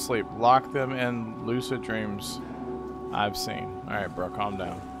 Let them sleep. Lock them in lucid dreams I've seen. Alright, bro. Calm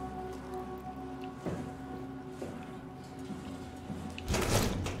down.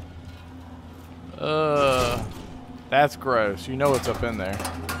 That's gross. You know what's up in there.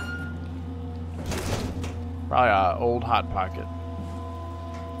 Probably an old Hot Pocket.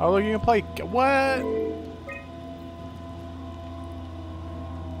 Oh, look, you can play... what?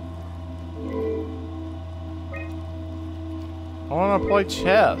 I want to play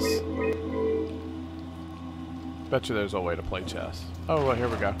chess. Bet you there's a way to play chess. Oh, well, here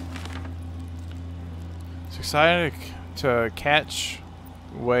we go. It's exciting to catch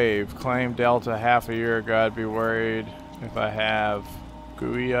wave. Claim Delta half a year ago. I'd be worried if I have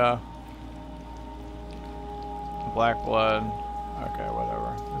Guia. Black blood. Okay,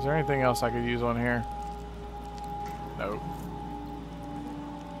 whatever. Is there anything else I could use on here? Nope.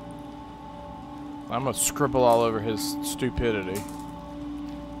 I'm gonna scribble all over his stupidity.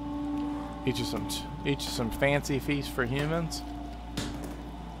 Eat you some fancy feast for humans.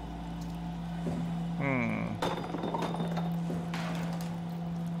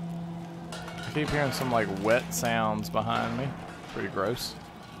 I keep hearing some like wet sounds behind me. Pretty gross.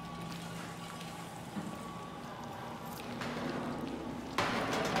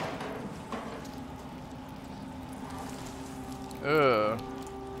 Ugh.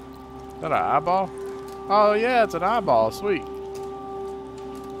 Is that an eyeball? Oh yeah, it's an eyeball. Sweet.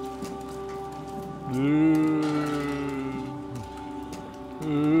 Ooh.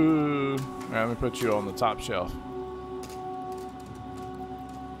 Ooh. Alright, let me put you on the top shelf.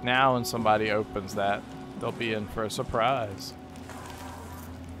 Now when somebody opens that, they'll be in for a surprise.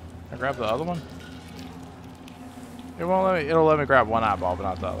 Can I grab the other one? It won't let me. It'll let me grab one eyeball, but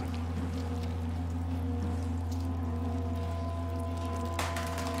not the other.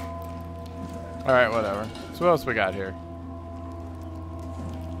 Alright, whatever. So what else we got here?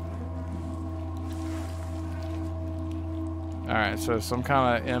 Alright, so some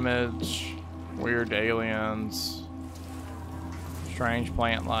kind of image, weird aliens, strange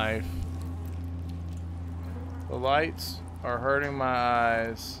plant life. The lights are hurting my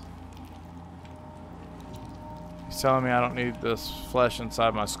eyes. He's telling me I don't need this flesh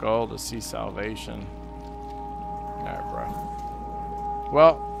inside my skull to see salvation. Alright, bro.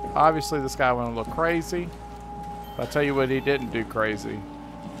 Well, obviously this guy went a little crazy. But I'll tell you what he didn't do crazy.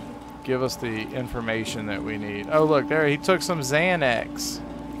 Give us the information that we need. Oh, look, there, he took some Xanax.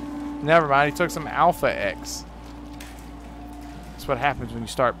 Never mind, he took some Alpha X. That's what happens when you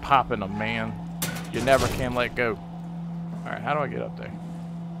start popping them, man. You never can let go. Alright, how do I get up there?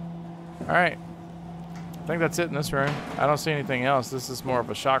 Alright. I think that's it in this room. I don't see anything else. This is more of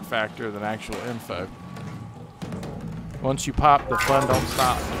a shock factor than actual info. Once you pop, the fun don't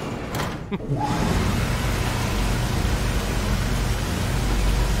stop.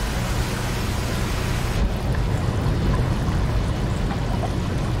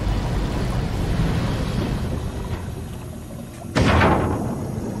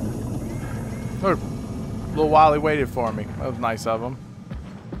 Look, a little while he waited for me. That was nice of him.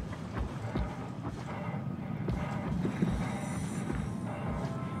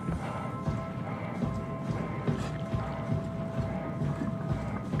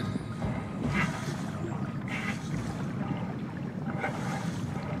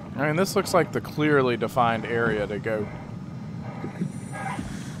 I mean, this looks like the clearly defined area to go.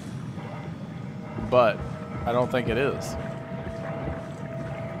 But I don't think it is.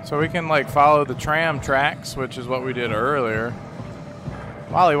 So we can like follow the tram tracks, which is what we did earlier.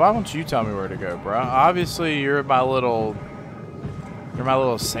 Wally, why don't you tell me where to go, bro? Obviously, you're my little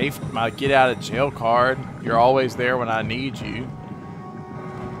safe, my get out of jail card. You're always there when I need you.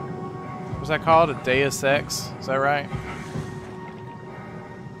 What's that called? A Deus Ex? Is that right?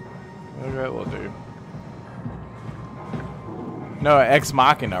 Look at that little dude. No, Ex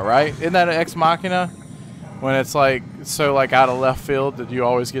Machina, right? Isn't that an Ex Machina? When it's like so like out of left field that you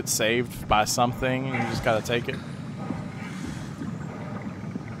always get saved by something and you just gotta take it.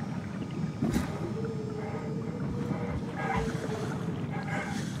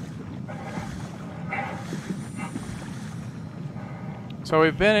 So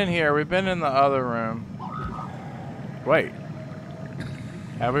we've been in here, we've been in the other room. Wait.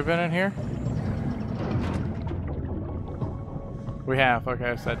 Have we been in here? We have.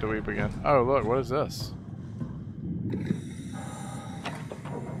 Okay, set to weep again. Oh, look, what is this?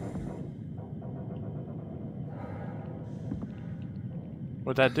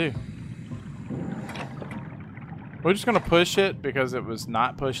 What'd that do? We're just gonna push it because it was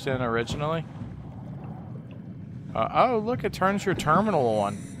not pushed in originally. Oh, look, it turns your terminal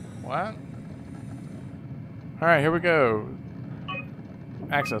on. What? Alright, here we go.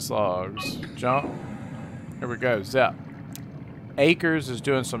 Access logs. Jump. Here we go. Zep. Akers is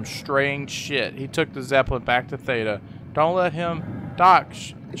doing some strange shit. He took the Zeppelin back to Theta. Don't let him... Doc,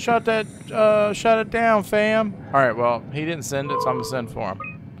 shut it down, fam. Alright, well, he didn't send it, so I'm gonna send for him.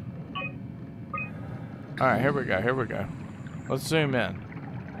 Alright, here we go, here we go. Let's zoom in.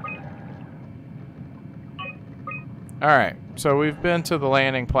 Alright, so we've been to the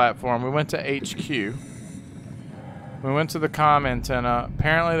landing platform. We went to HQ. We went to the comm antenna.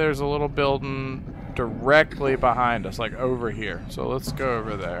 Apparently there's a little building directly behind us, like over here. So let's go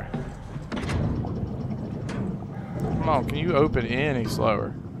over there. Come on, can you open any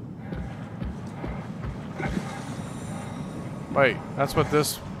slower? Wait, that's what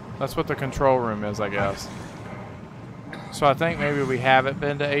the control room is, I guess. So I think maybe we haven't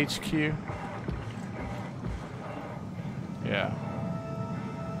been to HQ. Yeah.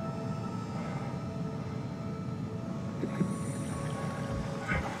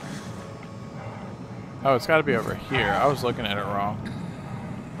 Oh, it's got to be over here. I was looking at it wrong.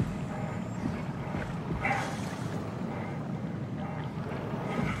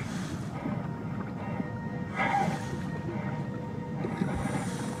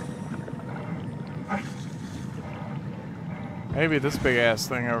 Maybe this big ass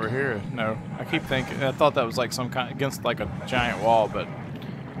thing over here. No, I keep thinking. I thought that was like some kind against like a giant wall, but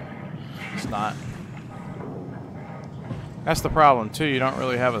it's not. That's the problem too. You don't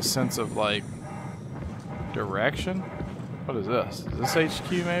really have a sense of like direction. What is this? Is this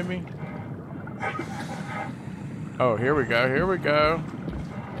HQ maybe? Oh, here we go, here we go.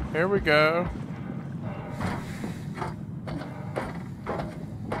 Here we go.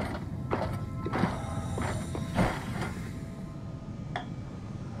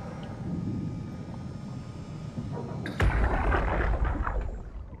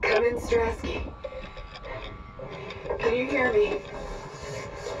 Come in, Strasky. Can you hear me?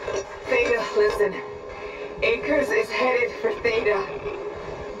 Theta, listen. Akers is headed for Theta.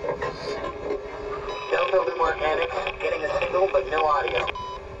 No building organics, getting a signal but no audio.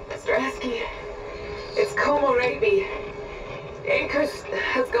 Strasky, it's Como Raby. Akers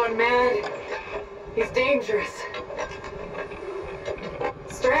has gone mad. He's dangerous.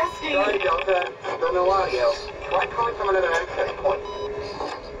 Strasky! Sorry, Delta. Still no audio. Try calling from another access point.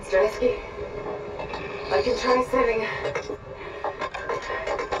 Strasky, I can try sending.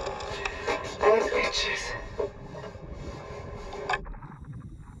 I have pictures.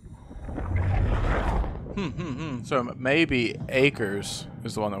 So maybe Akers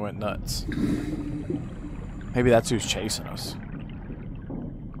is the one that went nuts. Maybe that's who's chasing us.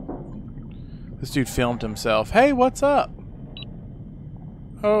 This dude filmed himself. Hey, what's up?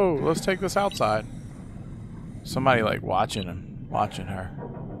 Oh, let's take this outside. Somebody like watching him, watching her.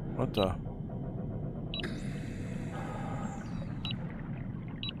 What the?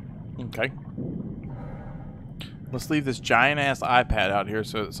 Okay. Let's leave this giant ass iPad out here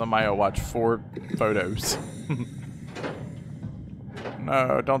so that somebody will watch 4 photos.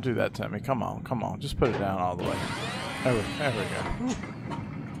 No, don't do that to me. Come on, come on. Just put it down all the way. There we go. Ooh.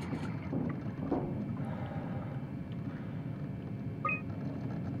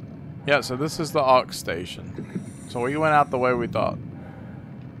 Yeah, so this is the aux station. So we went out the way we thought.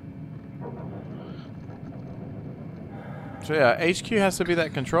 So yeah, HQ has to be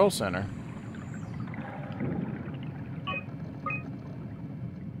that control center.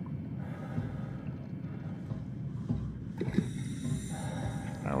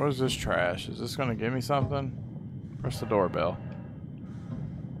 Now, what is this trash? Is this gonna give me something? Press the doorbell.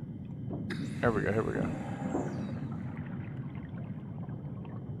 Here we go, here we go.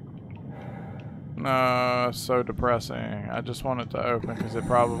 No, it's so depressing. I just want it to open because it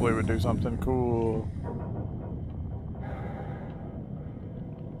probably would do something cool.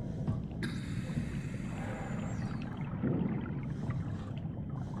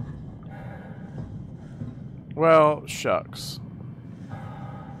 Well, shucks.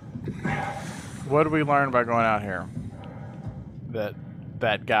 What did we learn by going out here?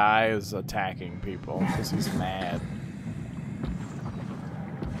 That guy is attacking people because he's mad.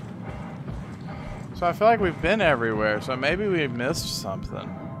 So I feel like we've been everywhere, so maybe we missed something.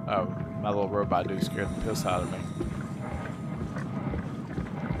 Oh, my little robot dude scared the piss out of me.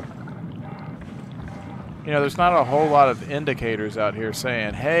 You know, there's not a whole lot of indicators out here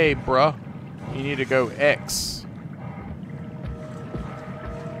saying, hey, bruh, you need to go X.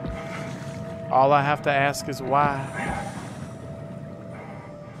 All I have to ask is why.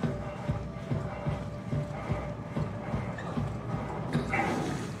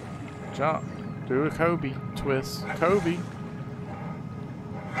 Jump. Do a Kobe twist. Kobe.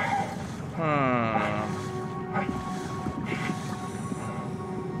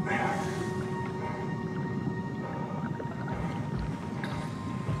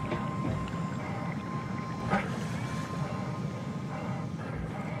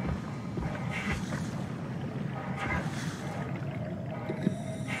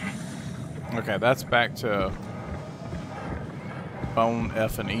 Okay, that's back to Bone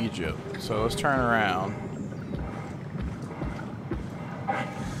F in Egypt. So let's turn around.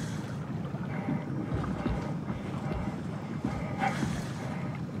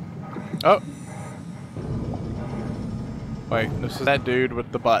 Oh! Wait, this is that dude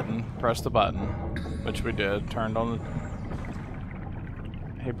with the button. Press the button, which we did. Turned on the...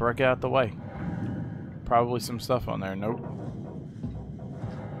 Hey, bro, get out the way. Probably some stuff on there. Nope.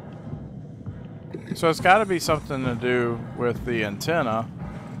 So it's got to be something to do with the antenna,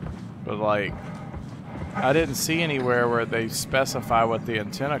 but like, I didn't see anywhere where they specify what the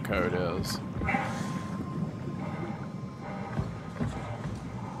antenna code is.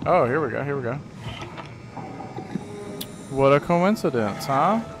 Oh, here we go, here we go. What a coincidence,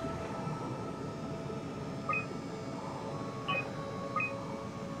 huh?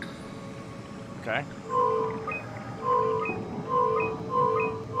 Okay.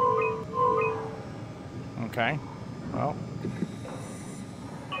 Okay, well.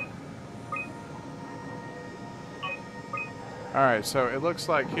 Alright, so it looks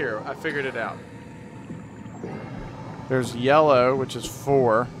like here, I figured it out. There's yellow, which is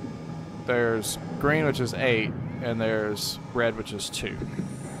 4. There's green, which is 8. and there's red, which is 2.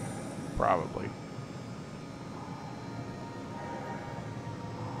 Probably.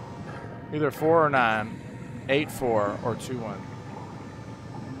 Either 4 or 9, 8, 4, or 2, 1.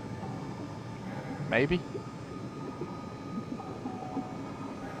 Maybe?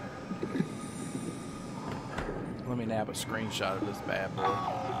 Let me nab a screenshot of this bad boy,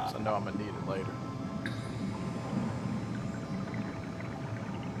 so I know I'm going to need it later.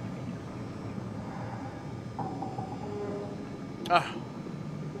 Ah.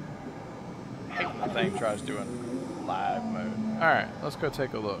 I hate when the thing tries doing live mode. Alright, let's go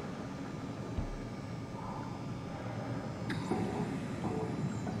take a look.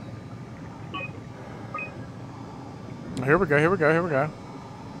 Here we go, here we go, here we go.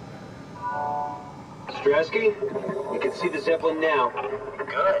 Strasky, you can see the Zeppelin now.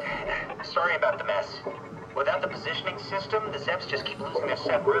 Good. Sorry about the mess. Without the positioning system, the Zeps just keep losing their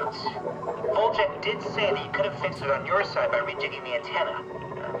set routes. Voljet did say that you could have fixed it on your side by rejigging the antenna.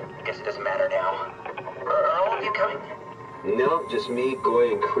 I guess it doesn't matter now. Are all of you coming? No, just me,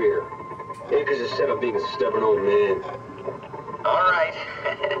 Goy, and Creer. Akers is set on being a stubborn old man. All right.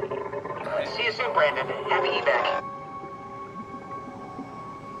 See you soon, Brandon. Happy evac.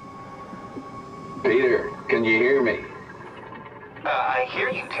 Peter, can you hear me? I hear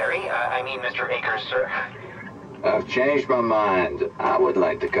you, Terry. I mean, Mr. Akers, sir. I've changed my mind. I would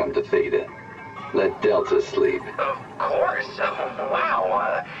like to come to Theta. Let Delta sleep. Of course.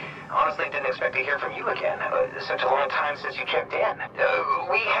 Wow. Honestly, didn't expect to hear from you again. Such a long time since you checked in.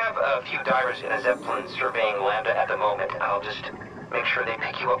 We have a few divers in a Zeppelin surveying Lambda at the moment. I'll just make sure they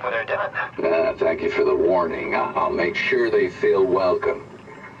pick you up when they're done. Thank you for the warning. I'll make sure they feel welcome.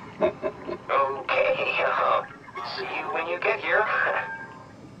 Okay. See you when you get here.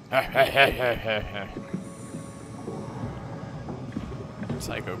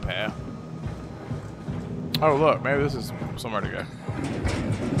 Psychopath. Oh, look, maybe this is somewhere to go.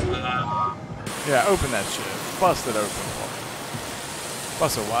 Yeah, open that shit. Bust it open for me.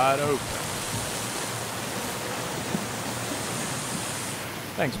 Bust it wide open.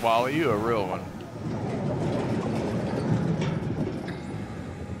 Thanks, Wally. You a real one.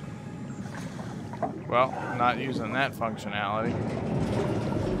 Well, not using that functionality.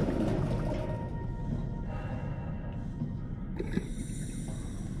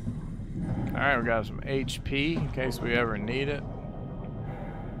 Alright, we got some HP in case we ever need it.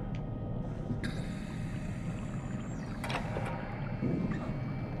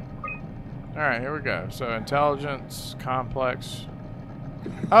 Alright, here we go. So, intelligence, complex.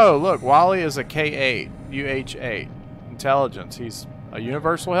 Oh, look, Wally is a K8, UH8. Intelligence, he's a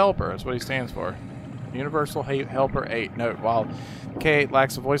universal helper, that's what he stands for. Universal Helper 8. Note, while K8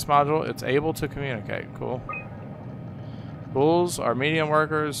 lacks a voice module, it's able to communicate. Cool. Bulls are medium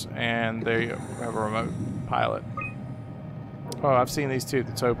workers, and they have a remote pilot. Oh, I've seen these two,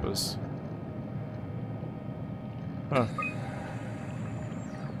 the Topas. Huh.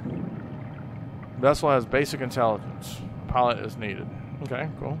 Vessel has basic intelligence. Pilot is needed. Okay,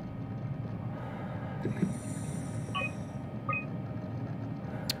 cool.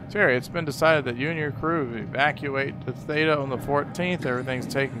 Terry, it's been decided that you and your crew evacuate to Theta on the 14th. Everything's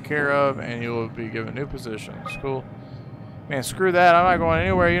taken care of, and you will be given new positions. Cool. Man, screw that. I'm not going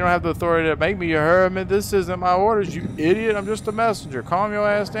anywhere. You don't have the authority to make me, you heard me. This isn't my orders, you idiot. I'm just a messenger. Calm your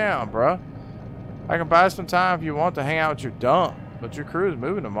ass down, bruh. I can buy some time if you want to hang out with your dump, but your crew is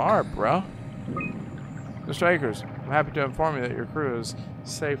moving tomorrow, bruh. Mr. Akers, I'm happy to inform you that your crew has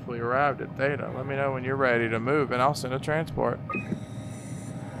safely arrived at Theta. Let me know when you're ready to move, and I'll send a transport.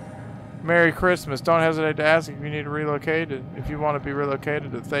 Merry Christmas. Don't hesitate to ask if you need to relocate it. If you want to be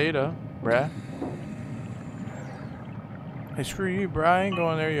relocated to Theta, bruh. Hey, screw you, bruh. I ain't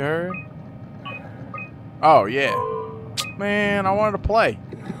going there, you heard? Oh, yeah. Man, I wanted to play.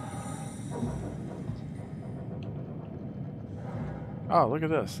 Oh, look at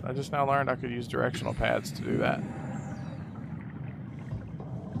this. I just now learned I could use directional pads to do that.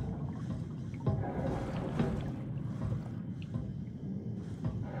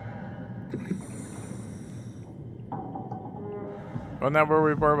 Wasn't that where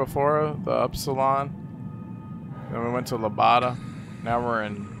we were before? The Upsilon? Then we went to Labada. Now we're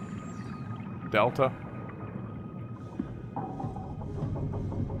in Delta.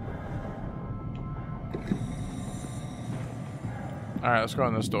 Alright, let's go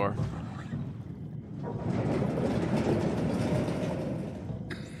in this door.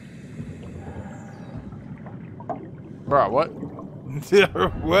 Bro, what?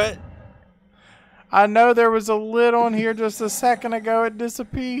 What? I know there was a lid on here just a second ago. It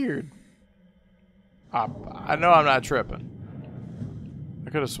disappeared. I know I'm not tripping.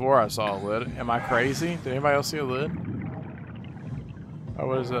 could have swore I saw a lid. Am I crazy? Did anybody else see a lid? Oh,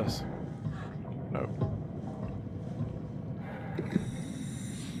 what is this? Nope.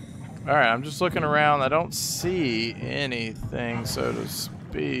 Alright, I'm just looking around. I don't see anything, so to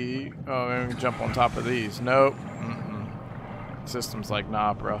speak. Oh, maybe we can jump on top of these. Nope. System's like,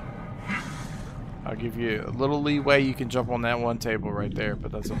 nah, bro. I'll give you a little leeway. You can jump on that one table right there,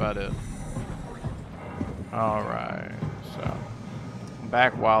 but that's about it. Alright, so I'm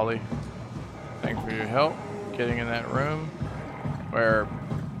back, Wally. Thanks for your help getting in that room where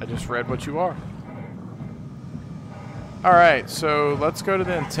I just read what you are. Alright, so let's go to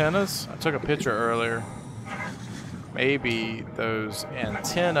the antennas. I took a picture earlier. Maybe those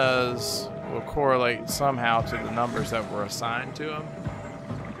antennas will correlate somehow to the numbers that were assigned to them.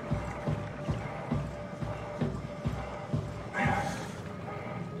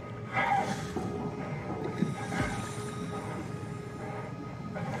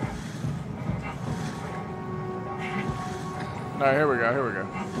 Alright, here we go, here we go.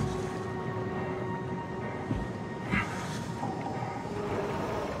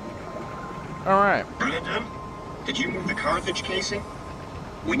 Alright. Brandon, did you move the Carthage casing?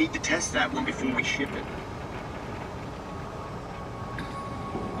 We need to test that one before we ship it.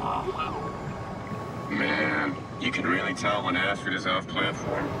 Man, you can really tell when Astrid is off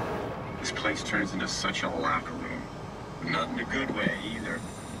platform. This place turns into such a locker room. Not in a good way, either.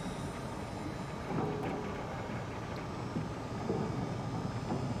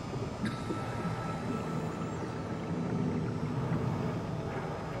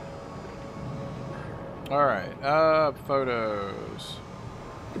 Alright, photos.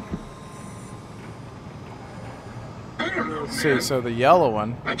 I don't know, Let's see, man. so the yellow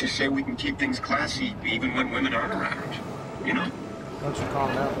one. I just say we can keep things classy, even when women aren't around. You know? Why don't you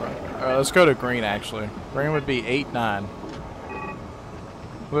calm down, bro? Alright, let's go to green, actually. Green would be 8, 9.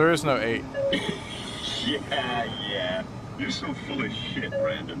 There is no 8. Yeah. You're so full of shit,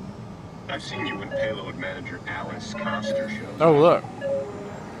 Brandon. I've seen you when payload manager Alice Coster shows. Oh, look.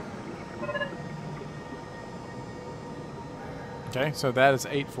 Okay, so that is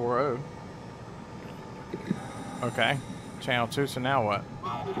 840. Okay, channel 2, so now what?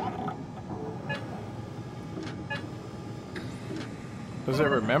 Does it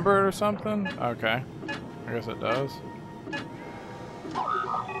remember it or something? Okay, I guess it does.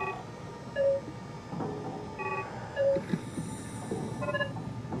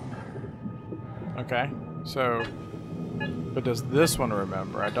 Okay, so, but does this one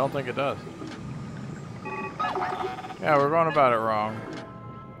remember? I don't think it does. Yeah, we're going about it wrong.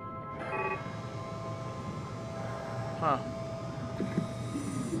 Huh.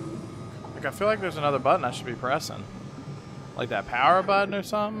 Like, I feel like there's another button I should be pressing. Like that power button or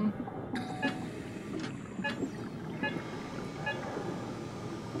something?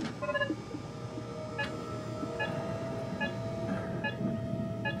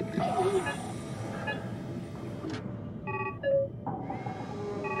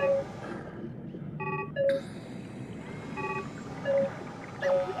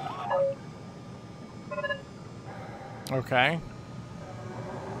 Okay.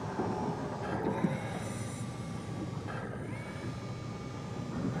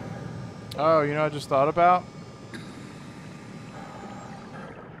 Oh, you know what I just thought about?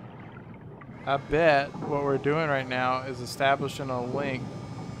 I bet what we're doing right now is establishing a link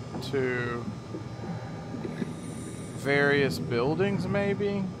to various buildings,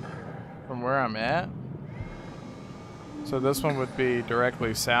 maybe, from where I'm at. So this one would be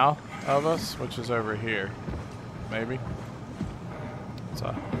directly south of us, which is over here. Maybe. It's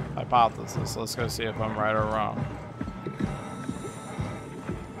a hypothesis. Let's go see if I'm right or wrong.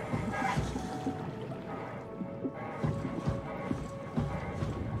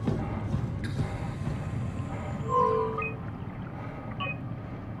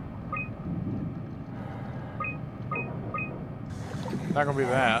 Not gonna be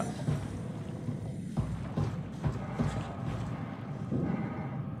that.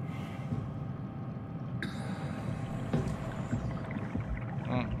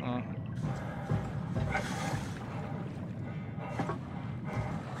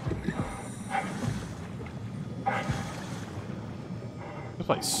 This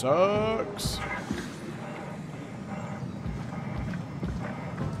place sucks.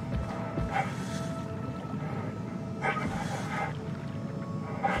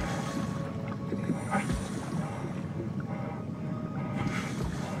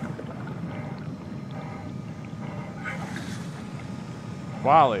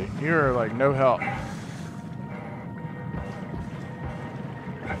 Wally, you're like no help.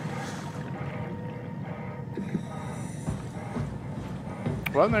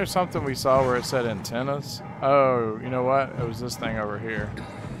 Wasn't there something we saw where it said antennas? Oh, you know what? It was this thing over here.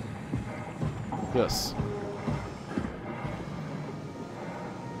 This.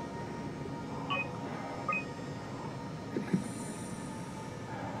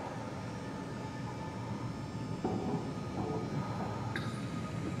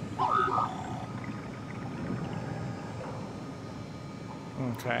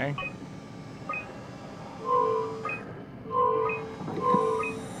 Okay.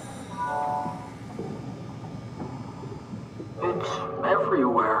 It's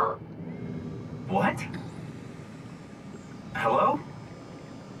everywhere. What? Hello?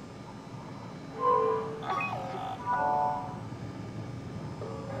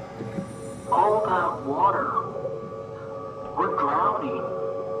 All that water. We're drowning.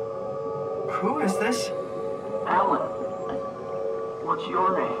 Who is this? Alan. What's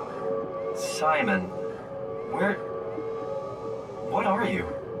your name? Simon. Where... What are you?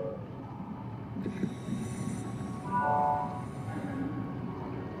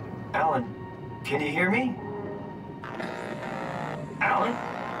 Alan, can you hear me? Alan?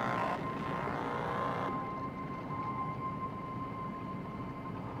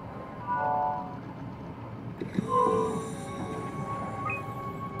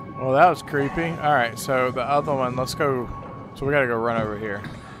 Well, that was creepy. Alright, so the other one, let's go. So we gotta go run over here.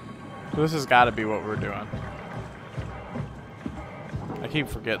 So this has gotta be what we're doing. I keep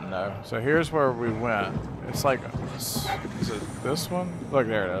forgetting though. So here's where we went. It's like, is it this one? Look,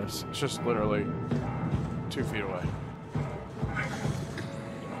 there it is. It's just literally 2 feet away.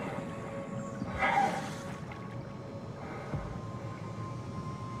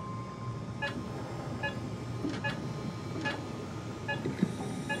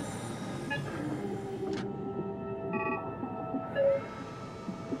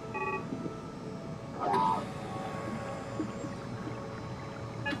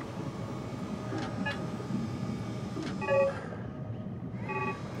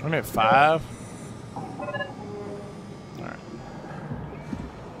 I'm at 5. Alright.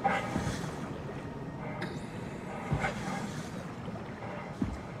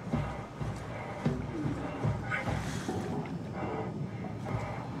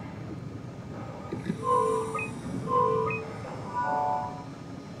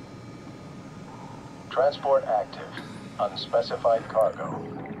 Transport active. Unspecified cargo.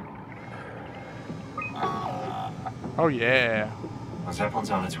 Oh yeah. The Zeppelin's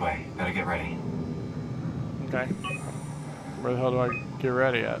on its way. Better get ready. Okay. Where the hell do I get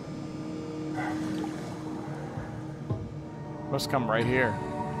ready at? Must come right here.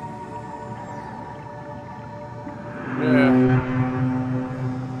 Yeah.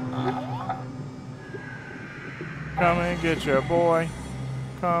 Come and get your boy.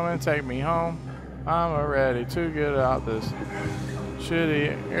 Come and take me home. I'm ready to get out this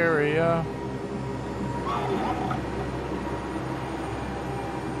shitty area.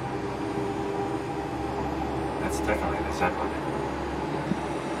 That's definitely the Zeppelin.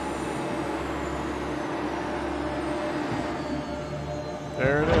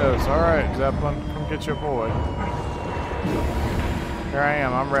 There it is. Alright, Zeppelin, come get your boy. Here I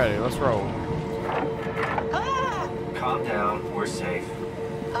am, I'm ready. Let's roll. Ah! Calm down, we're safe.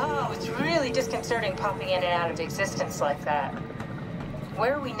 Oh, it's really disconcerting popping in and out of existence like that.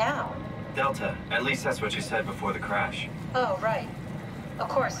 Where are we now? Delta, at least that's what you said before the crash. Oh, right. Of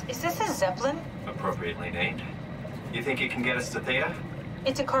course. Is this a Zeppelin? Appropriately named. You think it can get us to Theta?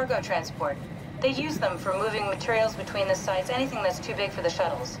 It's a cargo transport. They use them for moving materials between the sites, anything that's too big for the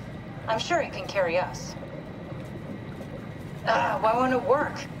shuttles. I'm sure it can carry us. Why won't it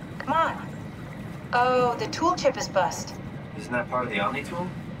work? Come on. Oh, the tool chip is bust. Isn't that part of the Omni tool?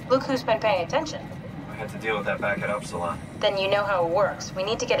 Look who's been paying attention. I had to deal with that back at Upsilon. Then you know how it works. We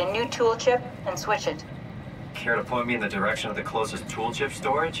need to get a new tool chip and switch it. Care to point me in the direction of the closest tool chip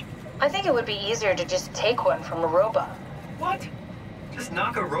storage? I think it would be easier to just take one from a robot. What? Just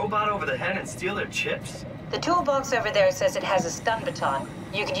knock a robot over the head and steal their chips? The toolbox over there says it has a stun baton.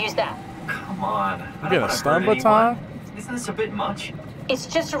 You could use that. Come on. You get a stun baton? Isn't this a bit much? It's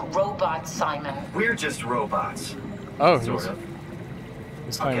just a robot, Simon. We're just robots. Oh, sort of.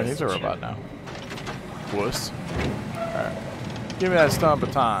 He's claiming he's a robot now. Wuss. Alright. Give me that stun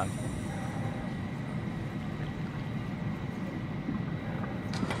baton.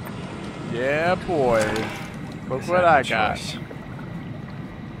 Yeah, boy. Look what I got. Choice.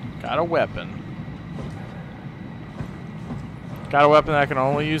 Got a weapon. Got a weapon that can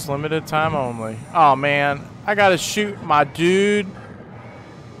only use limited time only. Oh man, I gotta shoot my dude.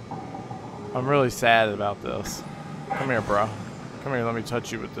 I'm really sad about this. Come here, bro. Come here, let me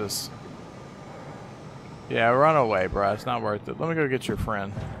touch you with this. Yeah, run away, bro. It's not worth it. Let me go get your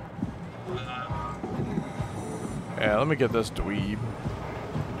friend. Yeah, let me get this dweeb.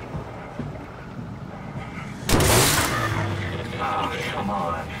 Oh, come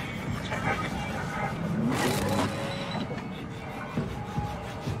on.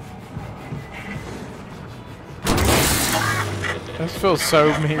 This feels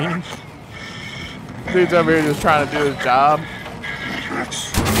so mean. Dude's over here just trying to do his job.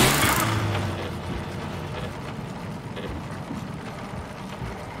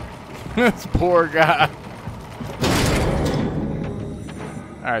 This poor guy.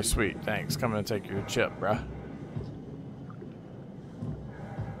 Alright, sweet. Thanks. Coming to take your chip, bruh.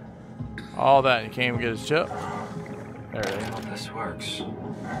 All that, and you can't even get his chip? There it is. I hope this works.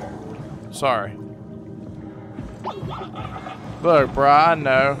 Sorry. Look, bro, I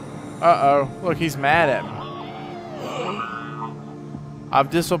know. Uh-oh. Look, he's mad at me. I've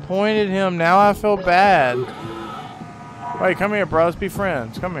disappointed him. Now I feel bad. Wait, come here, bro. Let's be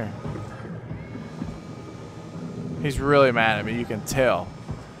friends. Come here. He's really mad at me. You can tell.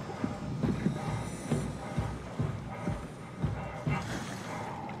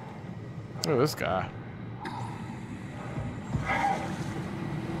 Look at this guy.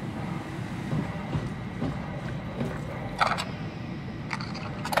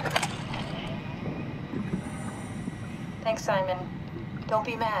 Thanks, Simon. Don't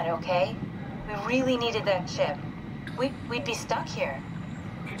be mad, okay? We really needed that chip. We'd be stuck here.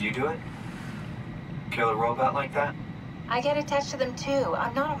 Could you do it? Kill a robot like that? I get attached to them too.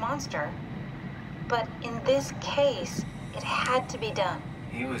 I'm not a monster. But in this case, it had to be done.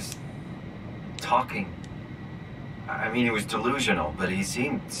 He was talking. I mean, he was delusional, but he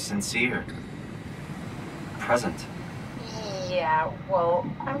seemed sincere. Present. Yeah, well,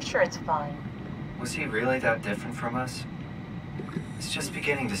 I'm sure it's fine. Was he really that different from us? It's just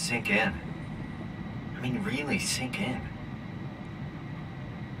beginning to sink in. I mean, really sink in.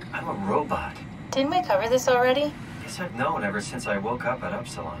 I'm a robot. Didn't we cover this already? Yes, I've known ever since I woke up at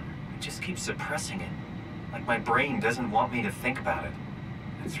Upsilon. I just keep suppressing it. Like my brain doesn't want me to think about it.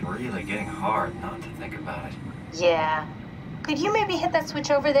 It's really getting hard not to think about it. Yeah. Could you maybe hit that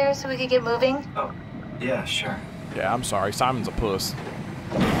switch over there so we could get moving? Oh, yeah, sure. Yeah, I'm sorry. Simon's a puss.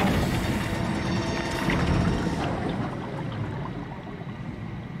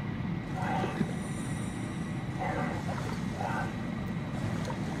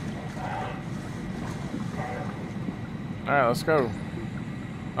 Alright, let's go.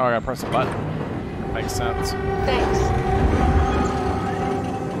 Oh, I gotta press a button. Makes sense. Thanks.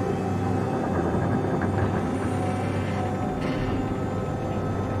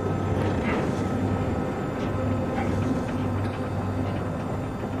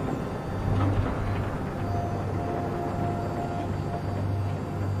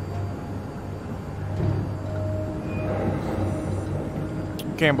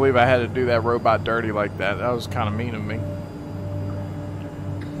 Can't believe I had to do that robot dirty like that. That was kind of mean of me.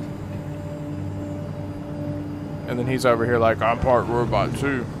 And then he's over here like, I'm part robot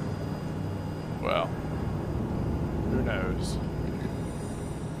too. Well, who knows?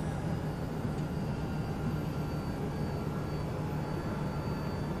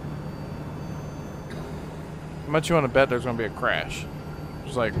 How much you want to bet there's going to be a crash?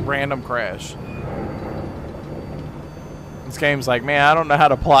 Just like random crash. This game's like, man, I don't know how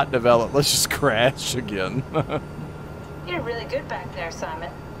to plot develop. Let's just crash again. You did really good back there, Simon.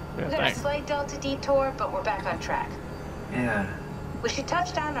 Yeah, We got thanks. a slight delta detour, but we're back on track. Yeah. We should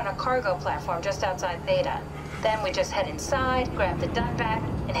touch down on a cargo platform just outside Theta. Then we just head inside, grab the Dunbat,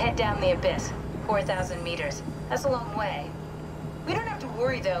 and head down the abyss. 4,000 meters. That's a long way. We don't have to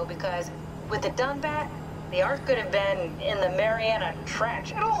worry, though, because with the Dunbat, the Ark could have been in the Mariana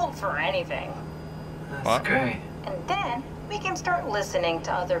Trench. It'll hold for anything. That's great. And then we can start listening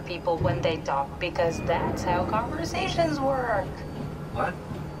to other people when they talk, because that's how conversations work. What?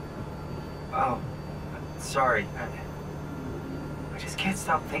 Oh, sorry. I just can't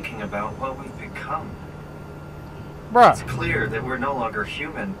stop thinking about what we've become. Bruh. It's clear that we're no longer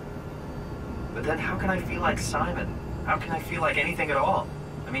human. But then how can I feel like Simon? How can I feel like anything at all?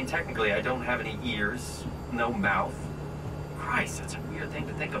 I mean, technically, I don't have any ears, no mouth. Christ, that's a weird thing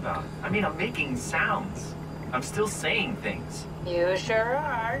to think about. I mean, I'm making sounds. I'm still saying things. You sure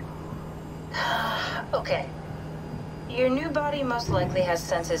are. Okay. Your new body most likely has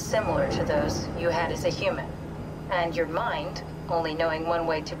senses similar to those you had as a human. And your mind, only knowing one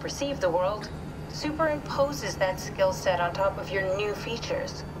way to perceive the world, superimposes that skill set on top of your new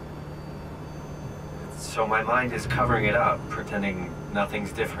features. So my mind is covering it up, pretending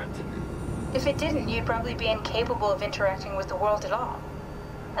nothing's different. If it didn't, you'd probably be incapable of interacting with the world at all.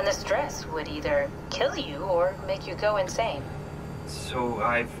 And the stress would either kill you or make you go insane. So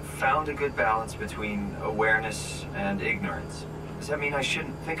I've found a good balance between awareness and ignorance. Does that mean I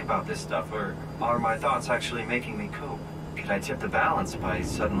shouldn't think about this stuff, or are my thoughts actually making me cope? Could I tip the balance by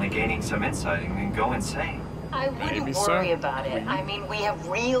suddenly gaining some insight and go insane? I wouldn't worry about it. I mean, we have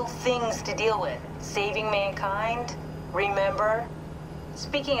real things to deal with. Saving mankind, remember?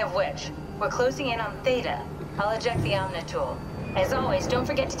 Speaking of which, we're closing in on Theta. I'll eject the Omnitool. As always, don't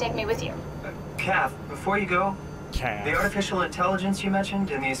forget to take me with you. Kath, before you go, Kath. The artificial intelligence you mentioned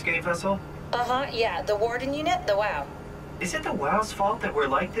in the escape vessel? Uh-huh, yeah, the Warden unit, the WOW. Is it the WOW's fault that we're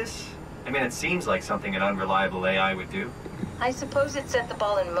like this? I mean, it seems like something an unreliable AI would do. I suppose it set the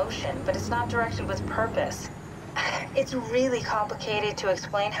ball in motion, but it's not directed with purpose. It's really complicated to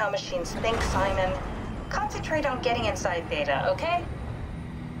explain how machines think, Simon. Concentrate on getting inside Theta, okay?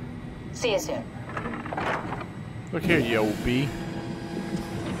 See you soon. Look here, you old bee.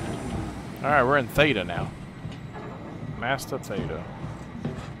 Alright, we're in Theta now. Master Theta.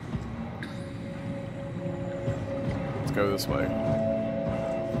 Let's go this way.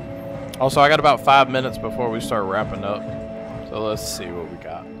 Also, I got about 5 minutes before we start wrapping up. So let's see what we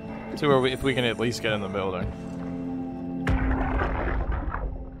got. See where if we can at least get in the building.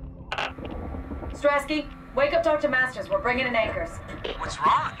 Strasky, wake up Dr. Masters. We're bringing in anchors. What's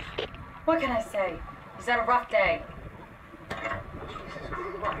wrong? What can I say? He's had a rough day. Jesus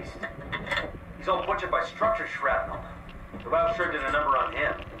Christ. He's all butchered by structure shrapnel. The WOW sure did a number on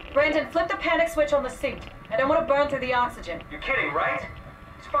him. Brandon, flip the panic switch on the suit. I don't want to burn through the oxygen. You're kidding, right?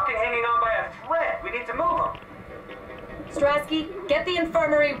 He's fucking hanging on by a thread. We need to move him. Strasky, get the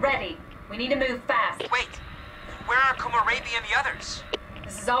infirmary ready. We need to move fast. Wait. Where are Kumarabi and the others?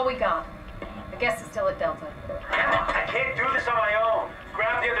 This is all we got. The guest is still at Delta. Damn it, I can't do this on my own.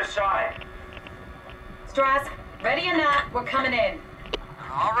 Grab the other side. Strask, ready or not, we're coming in.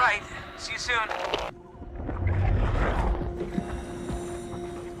 All right. See you soon.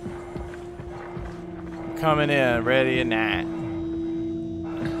 Coming in, ready or not.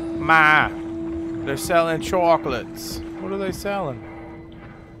 Ma, they're selling chocolates. What are they selling?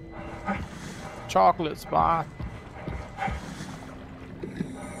 Chocolates, ma.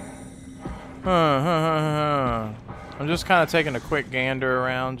 I'm just kind of taking a quick gander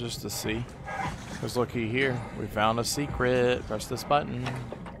around just to see. Because looky here, we found a secret. Press this button.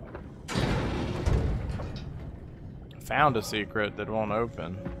 Found a secret that won't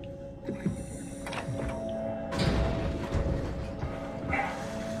open.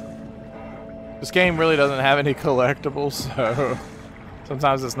 This game really doesn't have any collectibles, so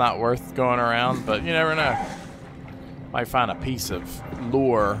sometimes it's not worth going around, but you never know. Might find a piece of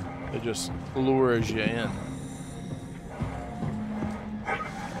lure that just lures you in.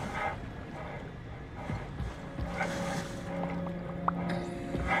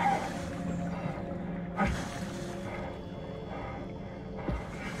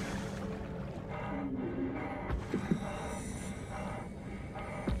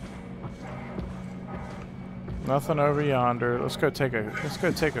 Nothing over yonder. Let's go take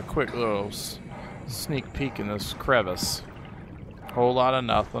a quick little sneak peek in this crevice. Whole lot of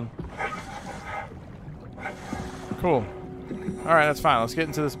nothing. Cool. All right, that's fine. Let's get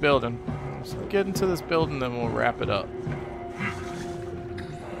into this building. Let's get into this building, then we'll wrap it up.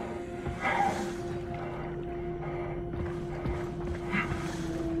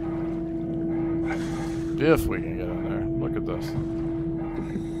 If we can get in there. Look at this.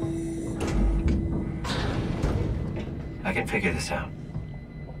 I can figure this out.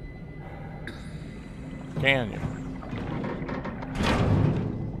 Can you?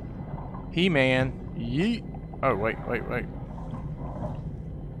 He-Man. Yeet. Oh, wait.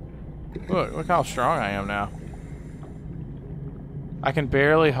 Look how strong I am now. I can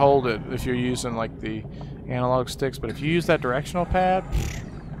barely hold it if you're using like the analog sticks, but if you use that directional pad,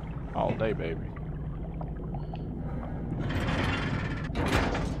 all day, baby.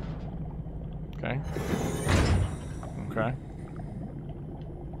 Okay. Okay.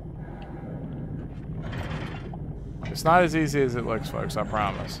 It's not as easy as it looks, folks, I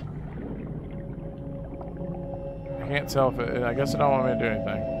promise. I can't tell if it... I guess it don't want me to do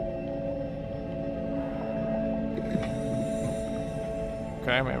anything.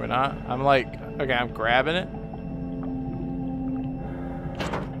 Okay, maybe not. I'm like... Okay, I'm grabbing it.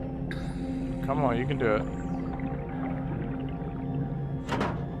 Come on, you can do it.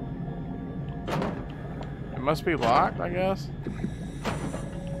 It must be locked, I guess.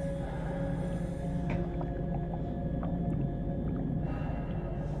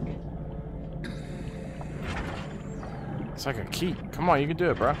 It's like a key. Come on, you can do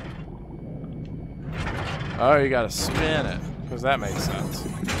it, bro. Oh, you gotta spin it. Because that makes sense.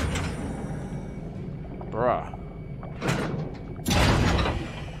 Bruh.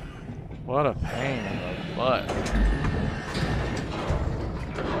 What a pain in the butt.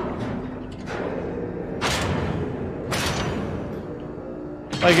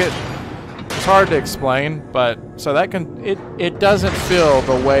 Like it's hard to explain, but so that it doesn't feel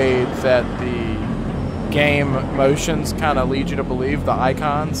the way that the game motions kind of lead you to believe, the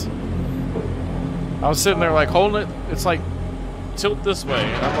icons. I was sitting there like holding it, it's like tilt this way,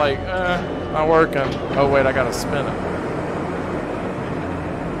 and I'm like, not working. Oh wait, I gotta spin it.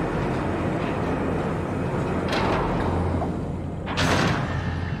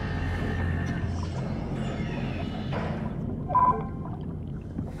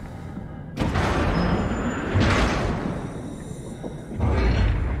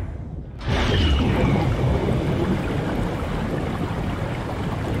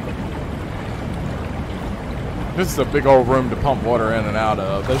 This is a big old room to pump water in and out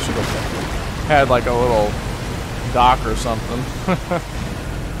of. They should have had like a little dock or something.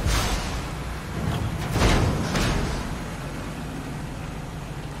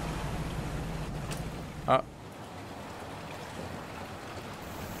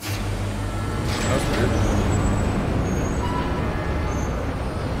 That's weird.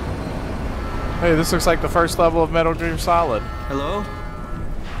 Hey, this looks like the first level of Metal Gear Solid. Hello?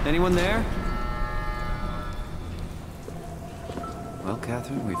 Anyone there? Well,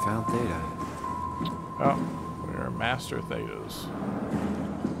 Catherine, we found Theta. Oh, we are Master Thetas.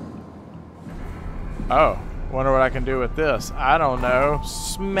 Oh, wonder what I can do with this. I don't know.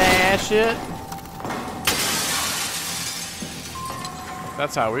 Smash it.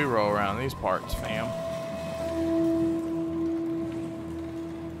 That's how we roll around these parts, fam.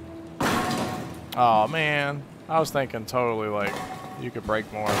 Oh man, I was thinking totally like you could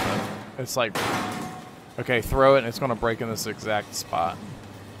break more, but it's like, okay, throw it and it's gonna break in this exact spot.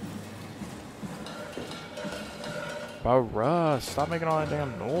 Oh, Russ, stop making all that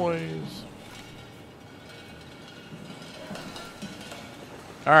damn noise.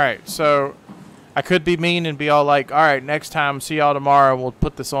 Alright, so I could be mean and be all like, alright, next time, see y'all tomorrow, we'll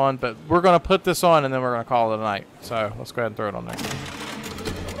put this on, but we're gonna put this on and then we're gonna call it a night. So let's go ahead and throw it on there.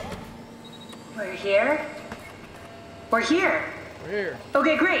 We're here? We're here. We're here.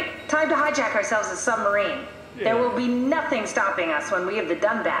 Okay, great. Time to hijack ourselves a submarine. Yeah. There will be nothing stopping us when we have the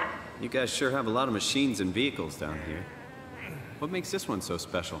Dunbat. You guys sure have a lot of machines and vehicles down here. What makes this one so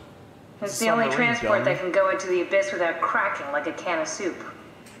special? It's the only transport that can go into the abyss without cracking like a can of soup.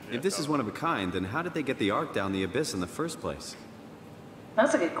 If this is one of a kind, then how did they get the Ark down the abyss in the first place?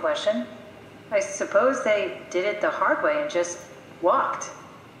 That's a good question. I suppose they did it the hard way and just walked.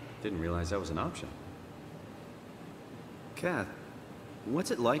 Didn't realize that was an option. Kath, what's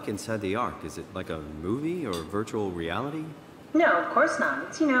it like inside the Ark? Is it like a movie or virtual reality? No, of course not.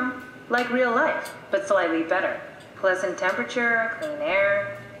 It's, you know, like real life, but slightly better. Pleasant temperature, clean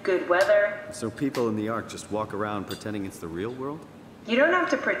air, good weather. So people in the Ark just walk around pretending it's the real world? You don't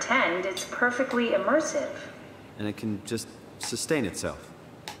have to pretend, it's perfectly immersive. And it can just sustain itself?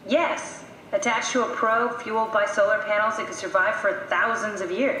 Yes. Attached to a probe fueled by solar panels, it could survive for thousands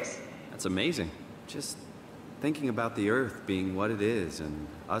of years. That's amazing. Just thinking about the Earth being what it is and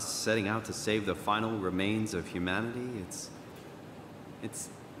us setting out to save the final remains of humanity, it's...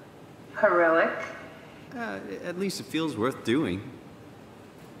 Heroic. At least it feels worth doing.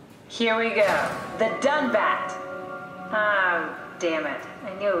 Here we go. The Dunbat. Ah, damn it.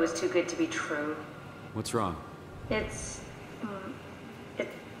 I knew it was too good to be true. What's wrong? It's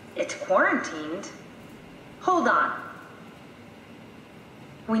quarantined. Hold on.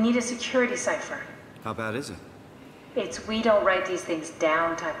 We need a security cipher. How bad is it? It's we don't write these things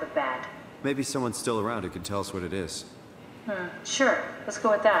down type of bad. Maybe someone's still around who can tell us what it is. Sure. Let's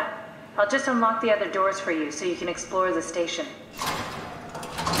go with that. I'll just unlock the other doors for you so you can explore the station.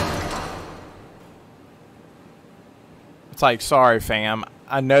 It's like, sorry fam,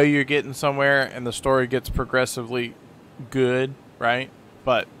 I know you're getting somewhere and the story gets progressively good, right?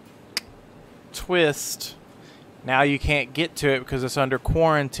 But twist, now you can't get to it because it's under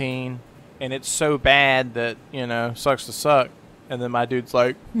quarantine and it's so bad that, you know, sucks to suck. And then my dude's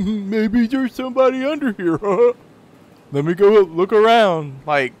like, maybe there's somebody under here. Let me go look around.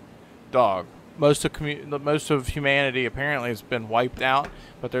 Like, dog, most of humanity apparently has been wiped out,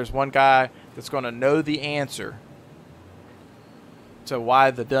 but there's one guy that's going to know the answer to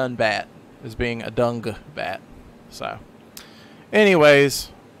why the Dunbat is being a dung bat. So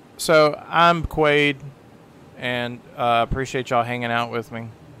anyways, so I'm Quade and appreciate y'all hanging out with me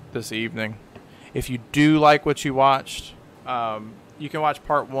this evening. If you do like what you watched, you can watch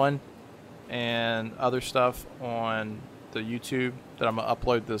part 1 and other stuff on the YouTube that I'm gonna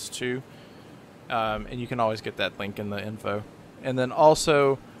upload this to, and you can always get that link in the info. And then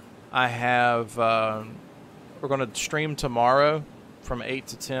also, I have we're gonna stream tomorrow from 8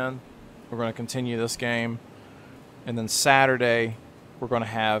 to 10. We're gonna continue this game, and then Saturday we're gonna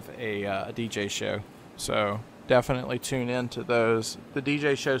have a DJ show. So definitely tune in to those. The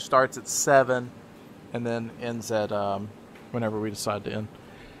DJ show starts at 7 and then ends at whenever we decide to end.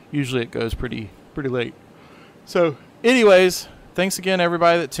 Usually it goes pretty late. So anyways, thanks again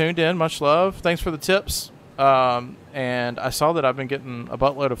everybody that tuned in. Much love. Thanks for the tips. And I saw that I've been getting a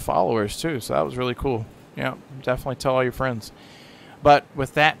buttload of followers too, so that was really cool. Yeah, definitely tell all your friends. But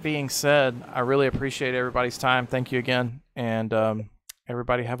with that being said, I really appreciate everybody's time. Thank you again. And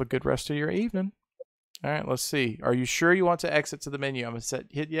everybody have a good rest of your evening. All right, let's see. Are you sure you want to exit to the menu? I'm going to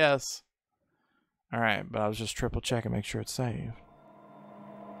hit yes. All right, but I was just triple checking, make sure it's saved.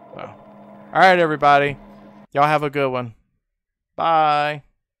 So, all right, everybody. Y'all have a good one. Bye.